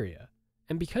criteria,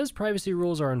 and because privacy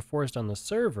rules are enforced on the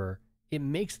server, it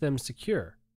makes them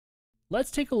secure. Let's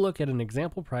take a look at an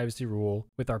example privacy rule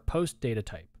with our post data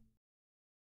type.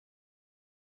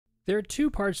 There are two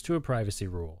parts to a privacy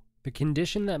rule: the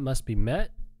condition that must be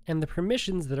met and the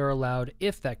permissions that are allowed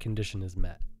if that condition is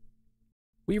met.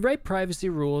 We write privacy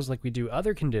rules like we do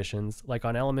other conditions, like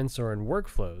on elements or in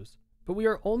workflows, but we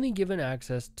are only given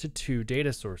access to two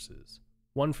data sources,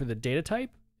 one for the data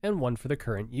type and one for the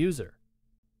current user.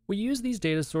 We use these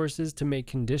data sources to make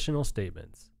conditional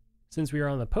statements. Since we are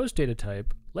on the post data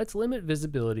type, let's limit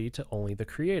visibility to only the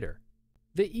creator.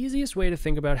 The easiest way to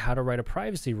think about how to write a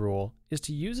privacy rule is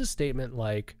to use a statement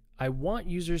like, I want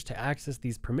users to access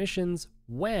these permissions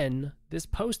when this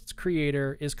post's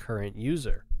creator is current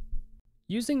user.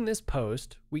 Using this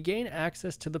post, we gain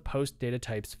access to the post data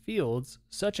type's fields,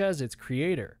 such as its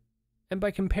creator. And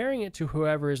by comparing it to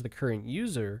whoever is the current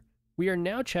user, we are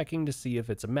now checking to see if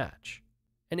it's a match.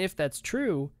 And if that's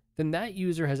true, then that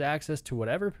user has access to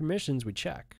whatever permissions we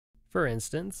check. For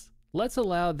instance, let's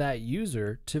allow that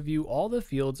user to view all the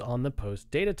fields on the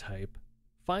post data type,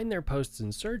 find their posts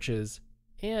and searches,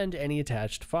 and any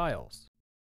attached files.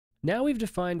 Now we've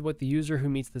defined what the user who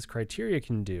meets this criteria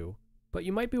can do, but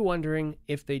you might be wondering,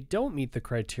 if they don't meet the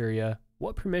criteria,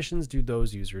 what permissions do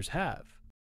those users have?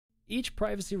 Each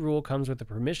privacy rule comes with the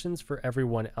permissions for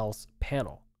everyone else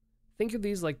panel. Think of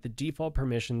these like the default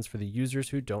permissions for the users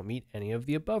who don't meet any of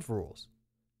the above rules.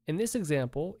 In this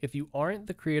example, if you aren't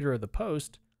the creator of the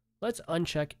post, let's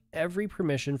uncheck every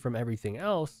permission from everything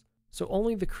else, so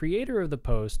only the creator of the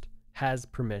post has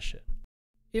permission.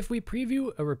 If we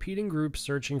preview a repeating group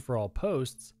searching for all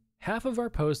posts, half of our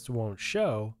posts won't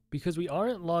show because we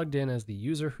aren't logged in as the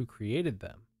user who created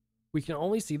them. We can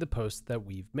only see the posts that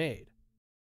we've made.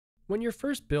 When you're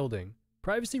first building,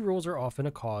 privacy rules are often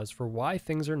a cause for why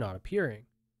things are not appearing.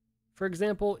 For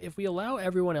example, if we allow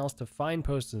everyone else to find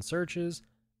posts and searches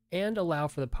and allow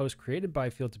for the post created by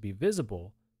field to be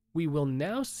visible, we will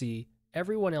now see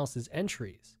everyone else's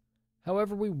entries.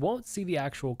 However, we won't see the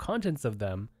actual contents of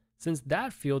them since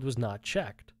that field was not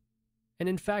checked. And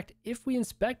in fact, if we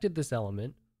inspected this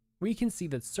element, we can see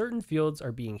that certain fields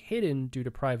are being hidden due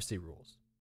to privacy rules.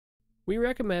 We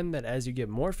recommend that as you get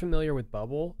more familiar with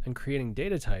Bubble and creating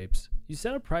data types, you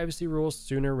set up privacy rules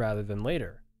sooner rather than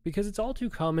later, because it's all too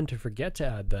common to forget to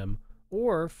add them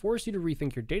or force you to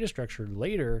rethink your data structure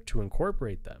later to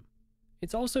incorporate them.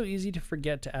 It's also easy to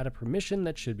forget to add a permission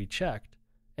that should be checked,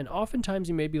 and oftentimes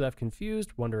you may be left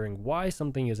confused wondering why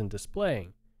something isn't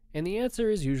displaying, and the answer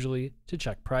is usually to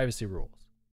check privacy rules.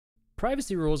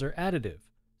 Privacy rules are additive,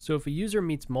 so if a user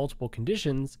meets multiple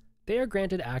conditions, they are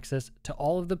granted access to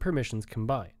all of the permissions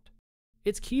combined.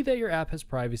 It's key that your app has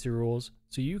privacy rules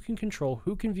so you can control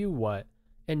who can view what,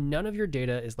 and none of your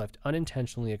data is left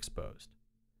unintentionally exposed.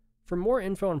 For more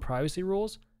info on privacy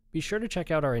rules, be sure to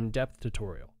check out our in-depth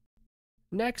tutorial.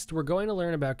 Next, we're going to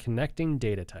learn about connecting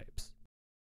data types.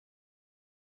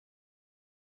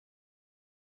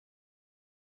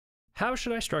 How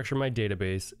should I structure my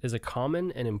database is a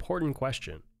common and important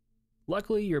question.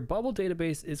 Luckily, your Bubble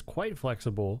database is quite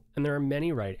flexible and there are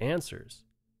many right answers.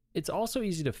 It's also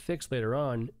easy to fix later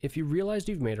on if you realize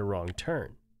you've made a wrong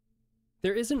turn.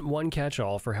 There isn't one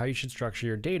catch-all for how you should structure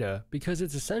your data because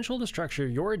it's essential to structure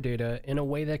your data in a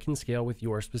way that can scale with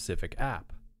your specific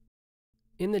app.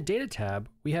 In the Data tab,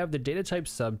 we have the Data Type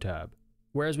sub-tab,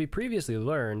 where as we previously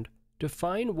learned,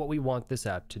 define what we want this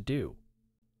app to do.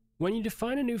 When you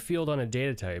define a new field on a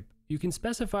data type, you can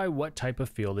specify what type of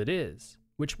field it is,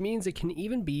 which means it can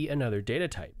even be another data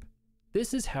type.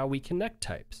 This is how we connect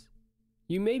types.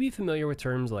 You may be familiar with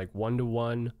terms like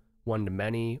one-to-one,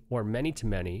 one-to-many, or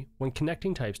many-to-many when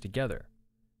connecting types together.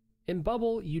 In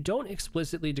Bubble, you don't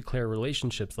explicitly declare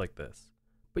relationships like this,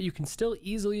 but you can still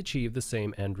easily achieve the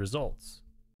same end results.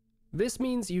 This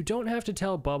means you don't have to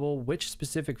tell Bubble which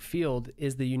specific field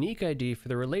is the unique ID for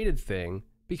the related thing,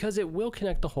 because it will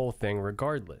connect the whole thing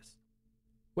regardless.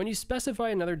 When you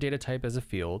specify another data type as a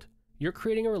field, you're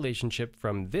creating a relationship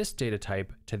from this data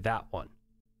type to that one.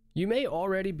 You may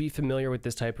already be familiar with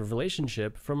this type of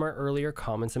relationship from our earlier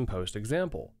comments and post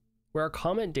example, where our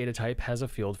comment data type has a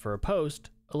field for a post,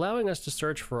 allowing us to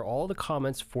search for all the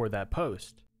comments for that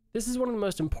post. This is one of the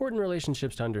most important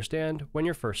relationships to understand when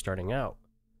you're first starting out.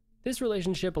 This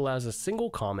relationship allows a single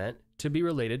comment to be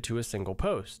related to a single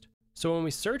post. So when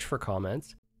we search for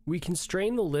comments, we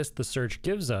constrain the list the search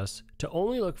gives us to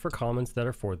only look for comments that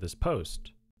are for this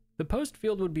post. The post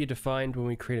field would be defined when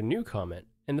we create a new comment,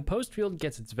 and the post field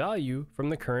gets its value from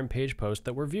the current page post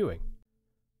that we're viewing.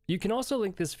 You can also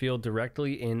link this field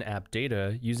directly in app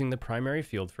data using the primary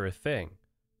field for a thing.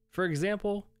 For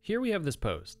example, here we have this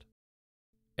post,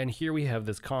 and here we have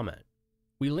this comment.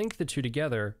 We link the two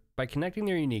together by connecting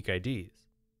their unique IDs.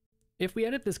 If we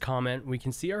edit this comment, we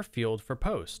can see our field for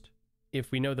post.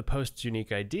 If we know the post's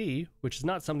unique ID, which is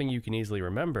not something you can easily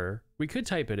remember, we could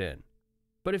type it in.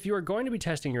 But if you are going to be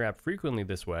testing your app frequently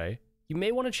this way, you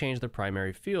may want to change the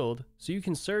primary field so you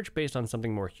can search based on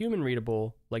something more human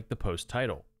readable like the post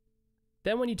title.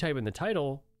 Then when you type in the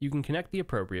title, you can connect the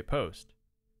appropriate post.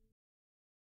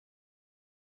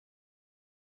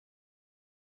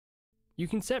 You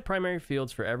can set primary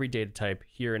fields for every data type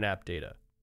here in app data.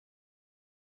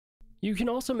 You can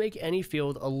also make any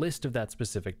field a list of that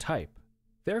specific type.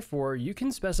 Therefore, you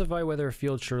can specify whether a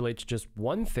field should relate to just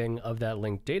one thing of that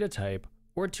linked data type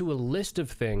or to a list of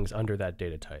things under that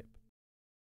data type.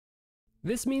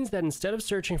 This means that instead of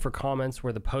searching for comments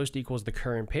where the post equals the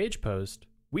current page post,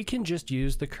 we can just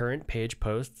use the current page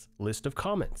post's list of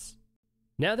comments.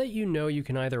 Now that you know you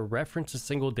can either reference a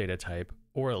single data type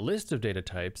or a list of data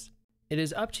types, it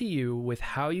is up to you with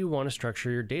how you want to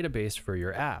structure your database for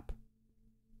your app.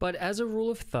 But as a rule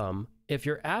of thumb, if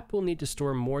your app will need to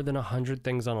store more than 100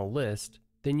 things on a list,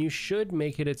 then you should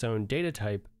make it its own data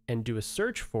type and do a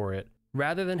search for it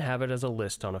rather than have it as a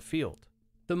list on a field.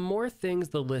 The more things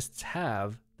the lists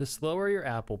have, the slower your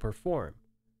app will perform.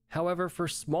 However, for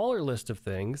smaller lists of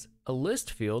things, a list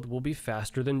field will be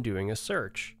faster than doing a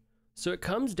search. So it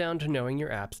comes down to knowing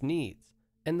your app's needs.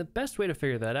 And the best way to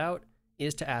figure that out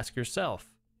is to ask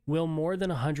yourself, will more than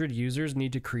 100 users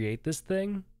need to create this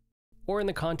thing? Or in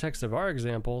the context of our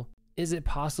example, is it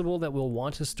possible that we'll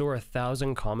want to store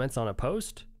 1,000 comments on a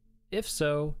post? If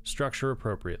so, structure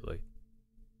appropriately.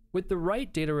 With the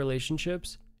right data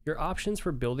relationships, your options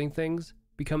for building things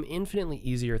become infinitely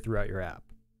easier throughout your app.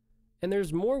 And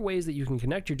there's more ways that you can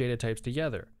connect your data types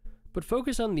together, but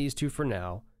focus on these two for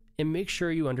now and make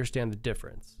sure you understand the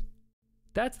difference.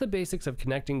 That's the basics of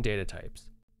connecting data types.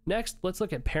 Next, let's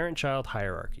look at parent-child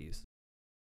hierarchies.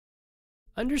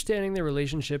 Understanding the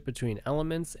relationship between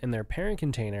elements and their parent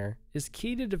container is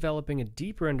key to developing a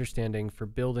deeper understanding for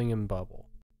building in Bubble.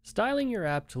 Styling your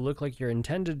app to look like your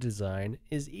intended design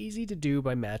is easy to do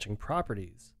by matching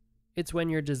properties. It's when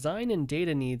your design and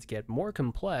data needs get more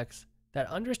complex that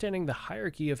understanding the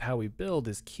hierarchy of how we build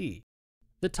is key.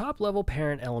 The top-level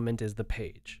parent element is the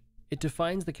page. It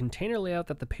defines the container layout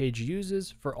that the page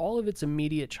uses for all of its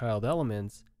immediate child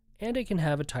elements, and it can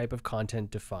have a type of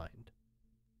content defined.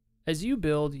 As you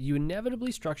build, you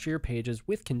inevitably structure your pages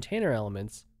with container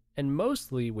elements, and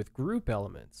mostly with group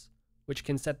elements, which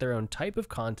can set their own type of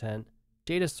content,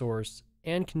 data source,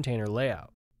 and container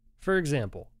layout. For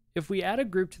example, if we add a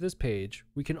group to this page,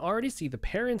 we can already see the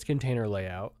parent's container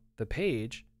layout, the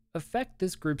page, affect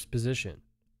this group's position,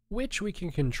 which we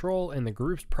can control in the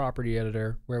group's property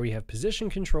editor, where we have position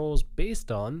controls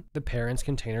based on the parent's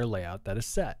container layout that is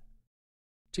set.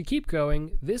 To keep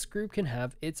going, this group can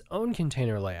have its own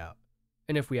container layout,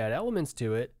 and if we add elements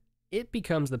to it, it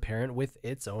becomes the parent with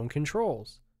its own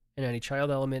controls, and any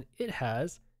child element it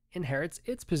has inherits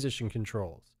its position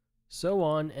controls, so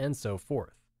on and so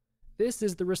forth. This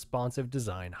is the responsive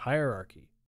design hierarchy.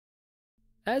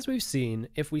 As we've seen,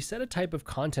 if we set a type of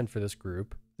content for this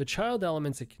group, the child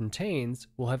elements it contains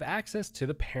will have access to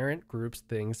the parent group's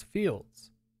things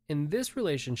fields. And this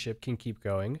relationship can keep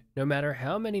going no matter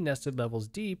how many nested levels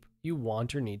deep you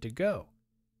want or need to go.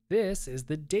 This is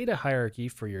the data hierarchy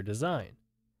for your design.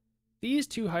 These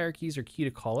two hierarchies are key to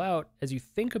call out as you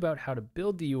think about how to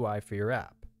build the UI for your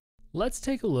app. Let's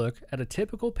take a look at a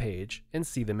typical page and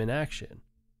see them in action.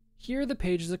 Here the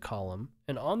page is a column,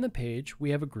 and on the page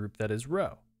we have a group that is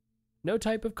row. No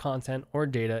type of content or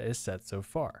data is set so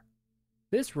far.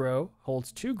 This row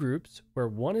holds two groups where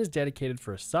one is dedicated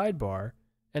for a sidebar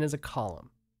and is a column.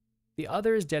 The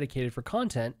other is dedicated for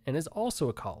content and is also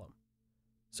a column.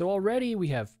 So already we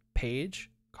have page,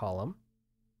 column,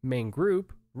 main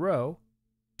group, row,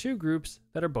 two groups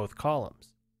that are both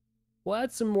columns. We'll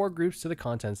add some more groups to the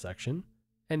content section,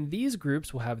 and these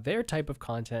groups will have their type of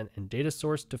content and data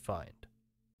source defined.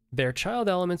 Their child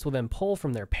elements will then pull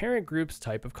from their parent group's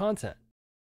type of content.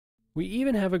 We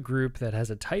even have a group that has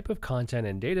a type of content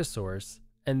and data source,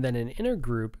 and then an inner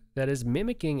group that is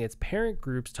mimicking its parent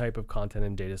group's type of content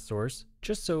and data source,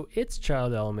 just so its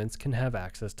child elements can have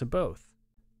access to both.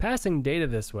 Passing data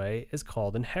this way is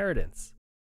called inheritance.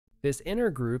 This inner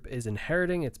group is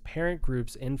inheriting its parent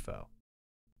group's info.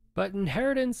 But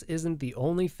inheritance isn't the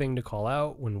only thing to call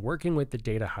out when working with the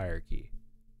data hierarchy.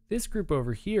 This group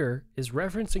over here is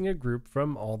referencing a group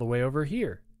from all the way over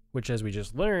here, which, as we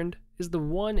just learned, is the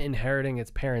one inheriting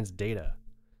its parent's data.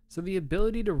 So the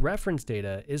ability to reference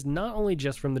data is not only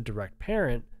just from the direct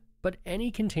parent, but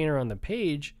any container on the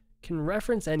page can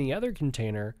reference any other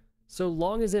container so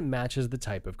long as it matches the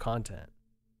type of content.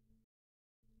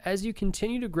 As you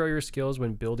continue to grow your skills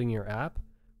when building your app,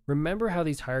 remember how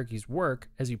these hierarchies work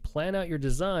as you plan out your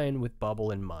design with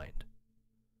Bubble in mind.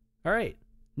 Alright,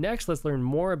 next let's learn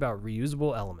more about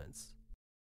reusable elements.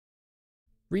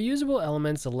 Reusable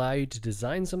elements allow you to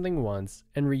design something once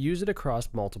and reuse it across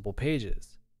multiple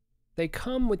pages. They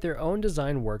come with their own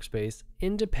design workspace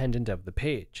independent of the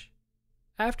page.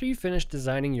 After you finish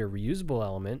designing your reusable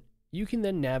element, you can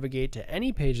then navigate to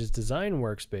any page's design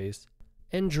workspace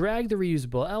and drag the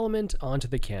reusable element onto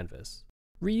the canvas.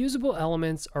 Reusable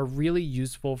elements are really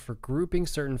useful for grouping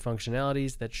certain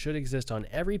functionalities that should exist on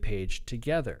every page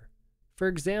together. For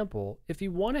example, if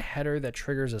you want a header that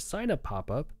triggers a sign-up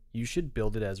pop-up, you should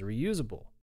build it as reusable.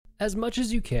 As much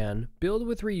as you can, build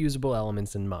with reusable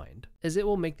elements in mind, as it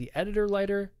will make the editor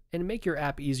lighter and make your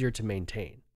app easier to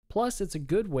maintain. Plus, it's a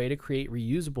good way to create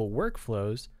reusable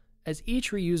workflows, as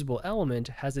each reusable element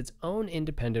has its own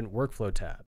independent workflow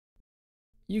tab.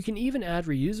 You can even add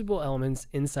reusable elements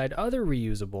inside other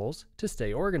reusables to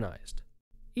stay organized.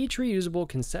 Each reusable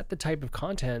can set the type of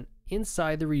content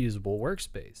inside the reusable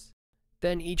workspace.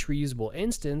 Then each reusable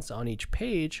instance on each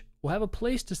page will have a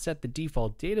place to set the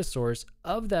default data source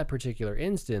of that particular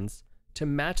instance to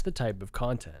match the type of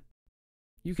content.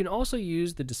 You can also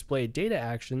use the display data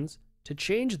actions to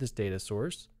change this data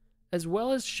source, as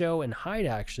well as show and hide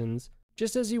actions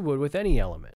just as you would with any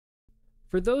element.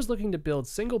 For those looking to build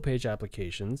single-page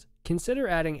applications, consider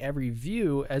adding every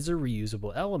view as a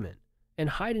reusable element, and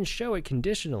hide and show it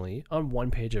conditionally on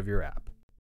one page of your app.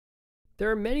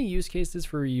 There are many use cases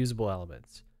for reusable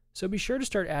elements, so be sure to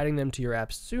start adding them to your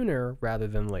app sooner rather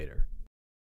than later.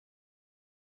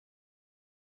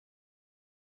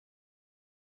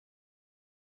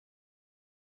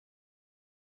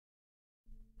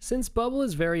 Since Bubble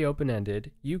is very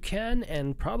open-ended, you can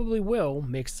and probably will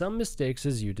make some mistakes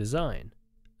as you design.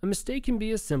 A mistake can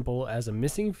be as simple as a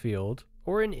missing field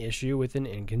or an issue with an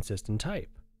inconsistent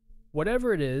type.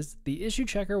 Whatever it is, the issue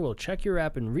checker will check your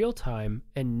app in real time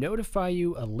and notify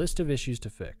you a list of issues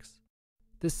to fix.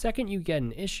 The second you get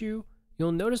an issue,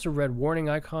 you'll notice a red warning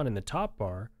icon in the top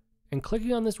bar, and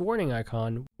clicking on this warning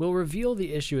icon will reveal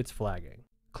the issue it's flagging.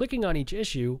 Clicking on each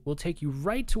issue will take you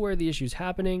right to where the issue is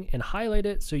happening and highlight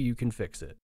it so you can fix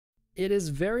it. It is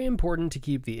very important to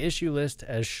keep the issue list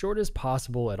as short as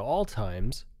possible at all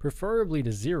times, preferably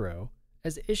to 0,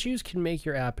 as issues can make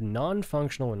your app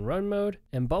non-functional in run mode,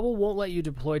 and Bubble won't let you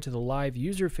deploy to the live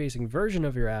user-facing version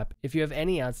of your app if you have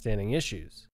any outstanding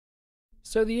issues.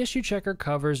 So the issue checker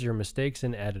covers your mistakes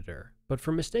in editor, but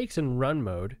for mistakes in run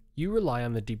mode, you rely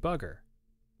on the debugger.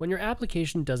 When your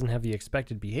application doesn't have the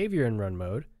expected behavior in run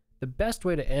mode, the best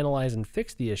way to analyze and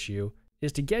fix the issue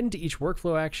is to get into each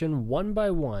workflow action one by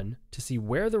one to see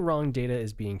where the wrong data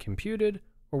is being computed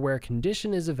or where a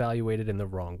condition is evaluated in the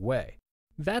wrong way.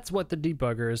 That's what the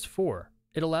debugger is for.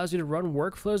 It allows you to run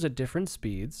workflows at different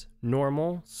speeds,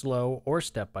 normal, slow, or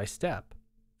step-by-step.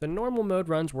 The normal mode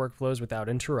runs workflows without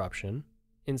interruption.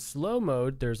 In slow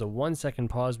mode, there's a 1-second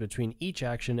pause between each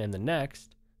action and the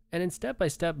next, and in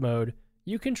step-by-step mode,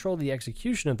 you control the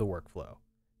execution of the workflow.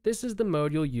 This is the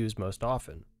mode you'll use most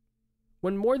often.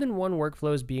 When more than one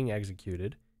workflow is being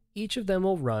executed, each of them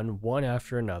will run one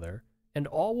after another, and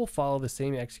all will follow the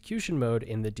same execution mode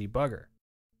in the debugger.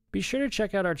 Be sure to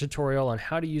check out our tutorial on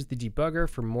how to use the debugger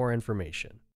for more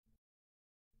information.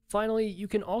 Finally, you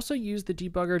can also use the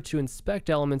debugger to inspect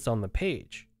elements on the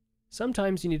page.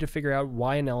 Sometimes you need to figure out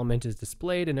why an element is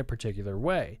displayed in a particular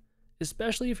way,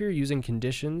 especially if you're using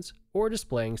conditions or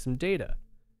displaying some data.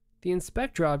 The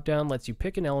Inspect dropdown lets you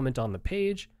pick an element on the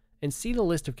page and see the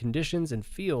list of conditions and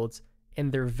fields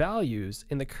and their values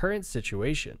in the current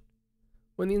situation.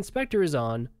 When the inspector is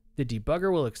on, the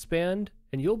debugger will expand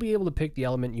and you'll be able to pick the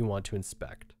element you want to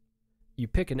inspect. You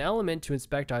pick an element to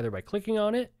inspect either by clicking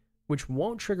on it, which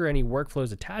won't trigger any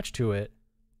workflows attached to it,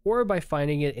 or by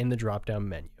finding it in the drop-down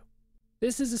menu.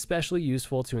 This is especially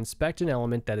useful to inspect an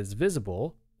element that is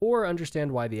visible or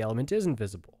understand why the element isn't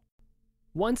visible.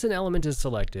 Once an element is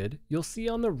selected, you'll see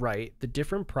on the right the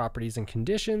different properties and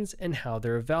conditions and how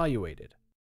they're evaluated.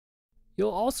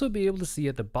 You'll also be able to see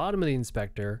at the bottom of the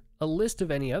inspector a list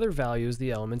of any other values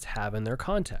the elements have in their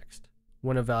context.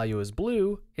 When a value is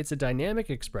blue, it's a dynamic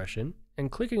expression,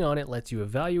 and clicking on it lets you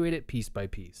evaluate it piece by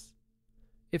piece.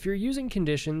 If you're using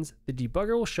conditions, the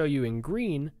debugger will show you in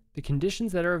green the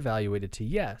conditions that are evaluated to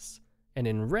yes, and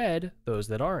in red, those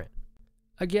that aren't.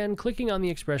 Again, clicking on the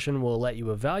expression will let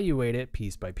you evaluate it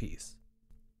piece by piece.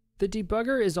 The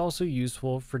debugger is also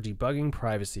useful for debugging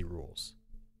privacy rules.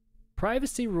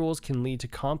 Privacy rules can lead to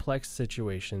complex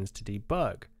situations to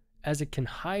debug, as it can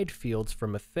hide fields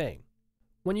from a thing.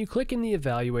 When you click in the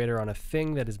evaluator on a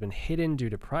thing that has been hidden due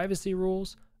to privacy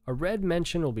rules, a red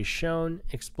mention will be shown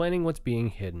explaining what's being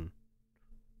hidden.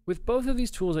 With both of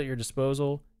these tools at your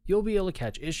disposal, you'll be able to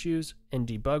catch issues and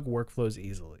debug workflows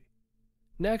easily.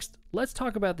 Next, let's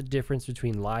talk about the difference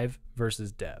between live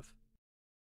versus dev.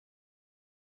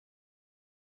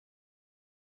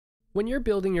 When you're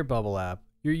building your Bubble app,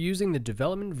 you're using the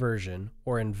development version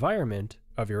or environment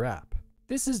of your app.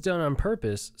 This is done on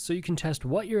purpose so you can test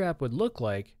what your app would look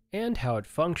like and how it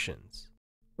functions.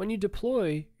 When you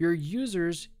deploy, your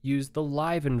users use the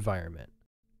live environment.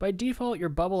 By default, your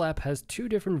Bubble app has two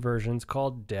different versions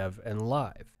called Dev and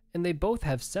Live, and they both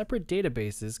have separate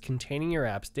databases containing your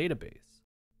app's database.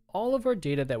 All of our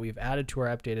data that we've added to our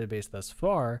app database thus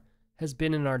far has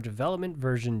been in our development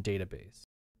version database.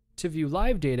 To view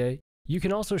live data, you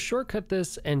can also shortcut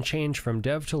this and change from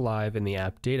Dev to Live in the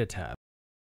App Data tab.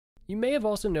 You may have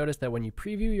also noticed that when you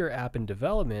preview your app in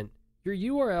development, your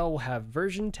URL will have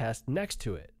version test next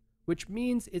to it, which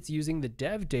means it's using the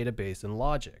Dev database and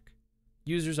logic.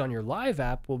 Users on your live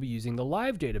app will be using the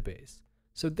live database,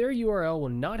 so their URL will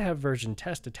not have version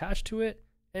test attached to it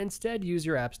and instead use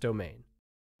your app's domain.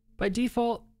 By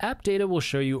default, app data will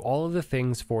show you all of the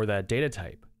things for that data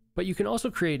type, but you can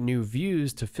also create new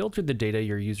views to filter the data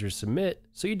your users submit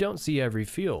so you don't see every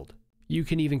field. You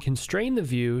can even constrain the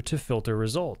view to filter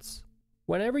results.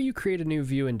 Whenever you create a new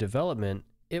view in development,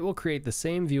 it will create the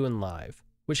same view in live,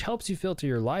 which helps you filter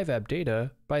your live app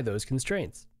data by those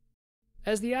constraints.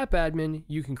 As the app admin,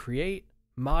 you can create,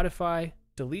 modify,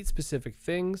 delete specific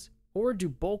things, or do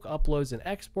bulk uploads and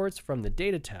exports from the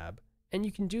Data tab, and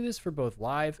you can do this for both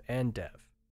live and dev.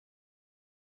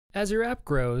 As your app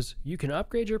grows, you can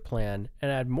upgrade your plan and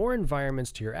add more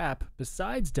environments to your app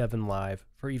besides Dev and Live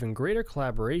for even greater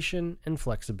collaboration and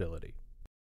flexibility.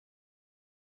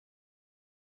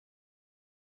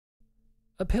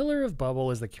 A pillar of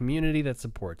Bubble is the community that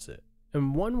supports it,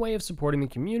 and one way of supporting the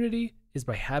community is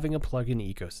by having a plugin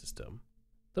ecosystem.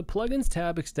 The Plugins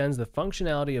tab extends the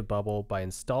functionality of Bubble by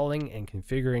installing and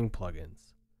configuring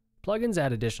plugins. Plugins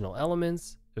add additional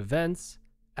elements, events,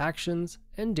 actions,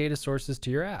 and data sources to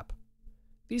your app.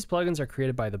 These plugins are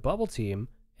created by the Bubble team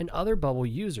and other Bubble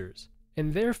users,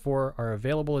 and therefore are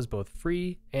available as both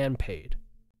free and paid.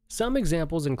 Some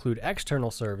examples include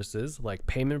external services like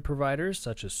payment providers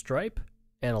such as Stripe,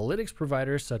 analytics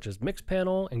providers such as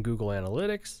Mixpanel and Google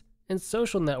Analytics, and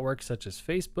social networks such as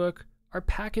Facebook are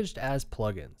packaged as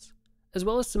plugins, as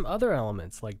well as some other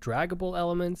elements like draggable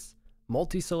elements,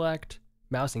 multi-select,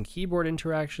 mouse and keyboard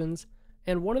interactions,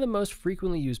 and one of the most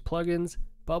frequently used plugins,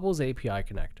 Bubble's API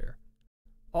connector.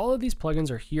 All of these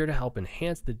plugins are here to help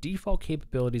enhance the default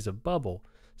capabilities of Bubble,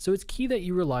 so it's key that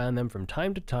you rely on them from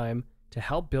time to time to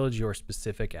help build your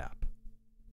specific app.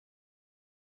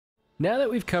 Now that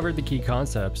we've covered the key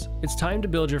concepts, it's time to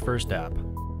build your first app.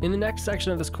 In the next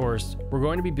section of this course, we're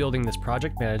going to be building this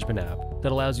project management app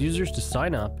that allows users to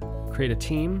sign up, create a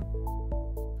team,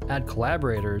 add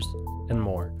collaborators, and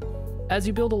more. As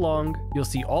you build along, you'll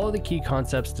see all of the key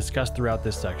concepts discussed throughout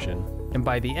this section, and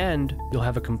by the end, you'll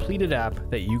have a completed app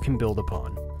that you can build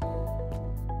upon.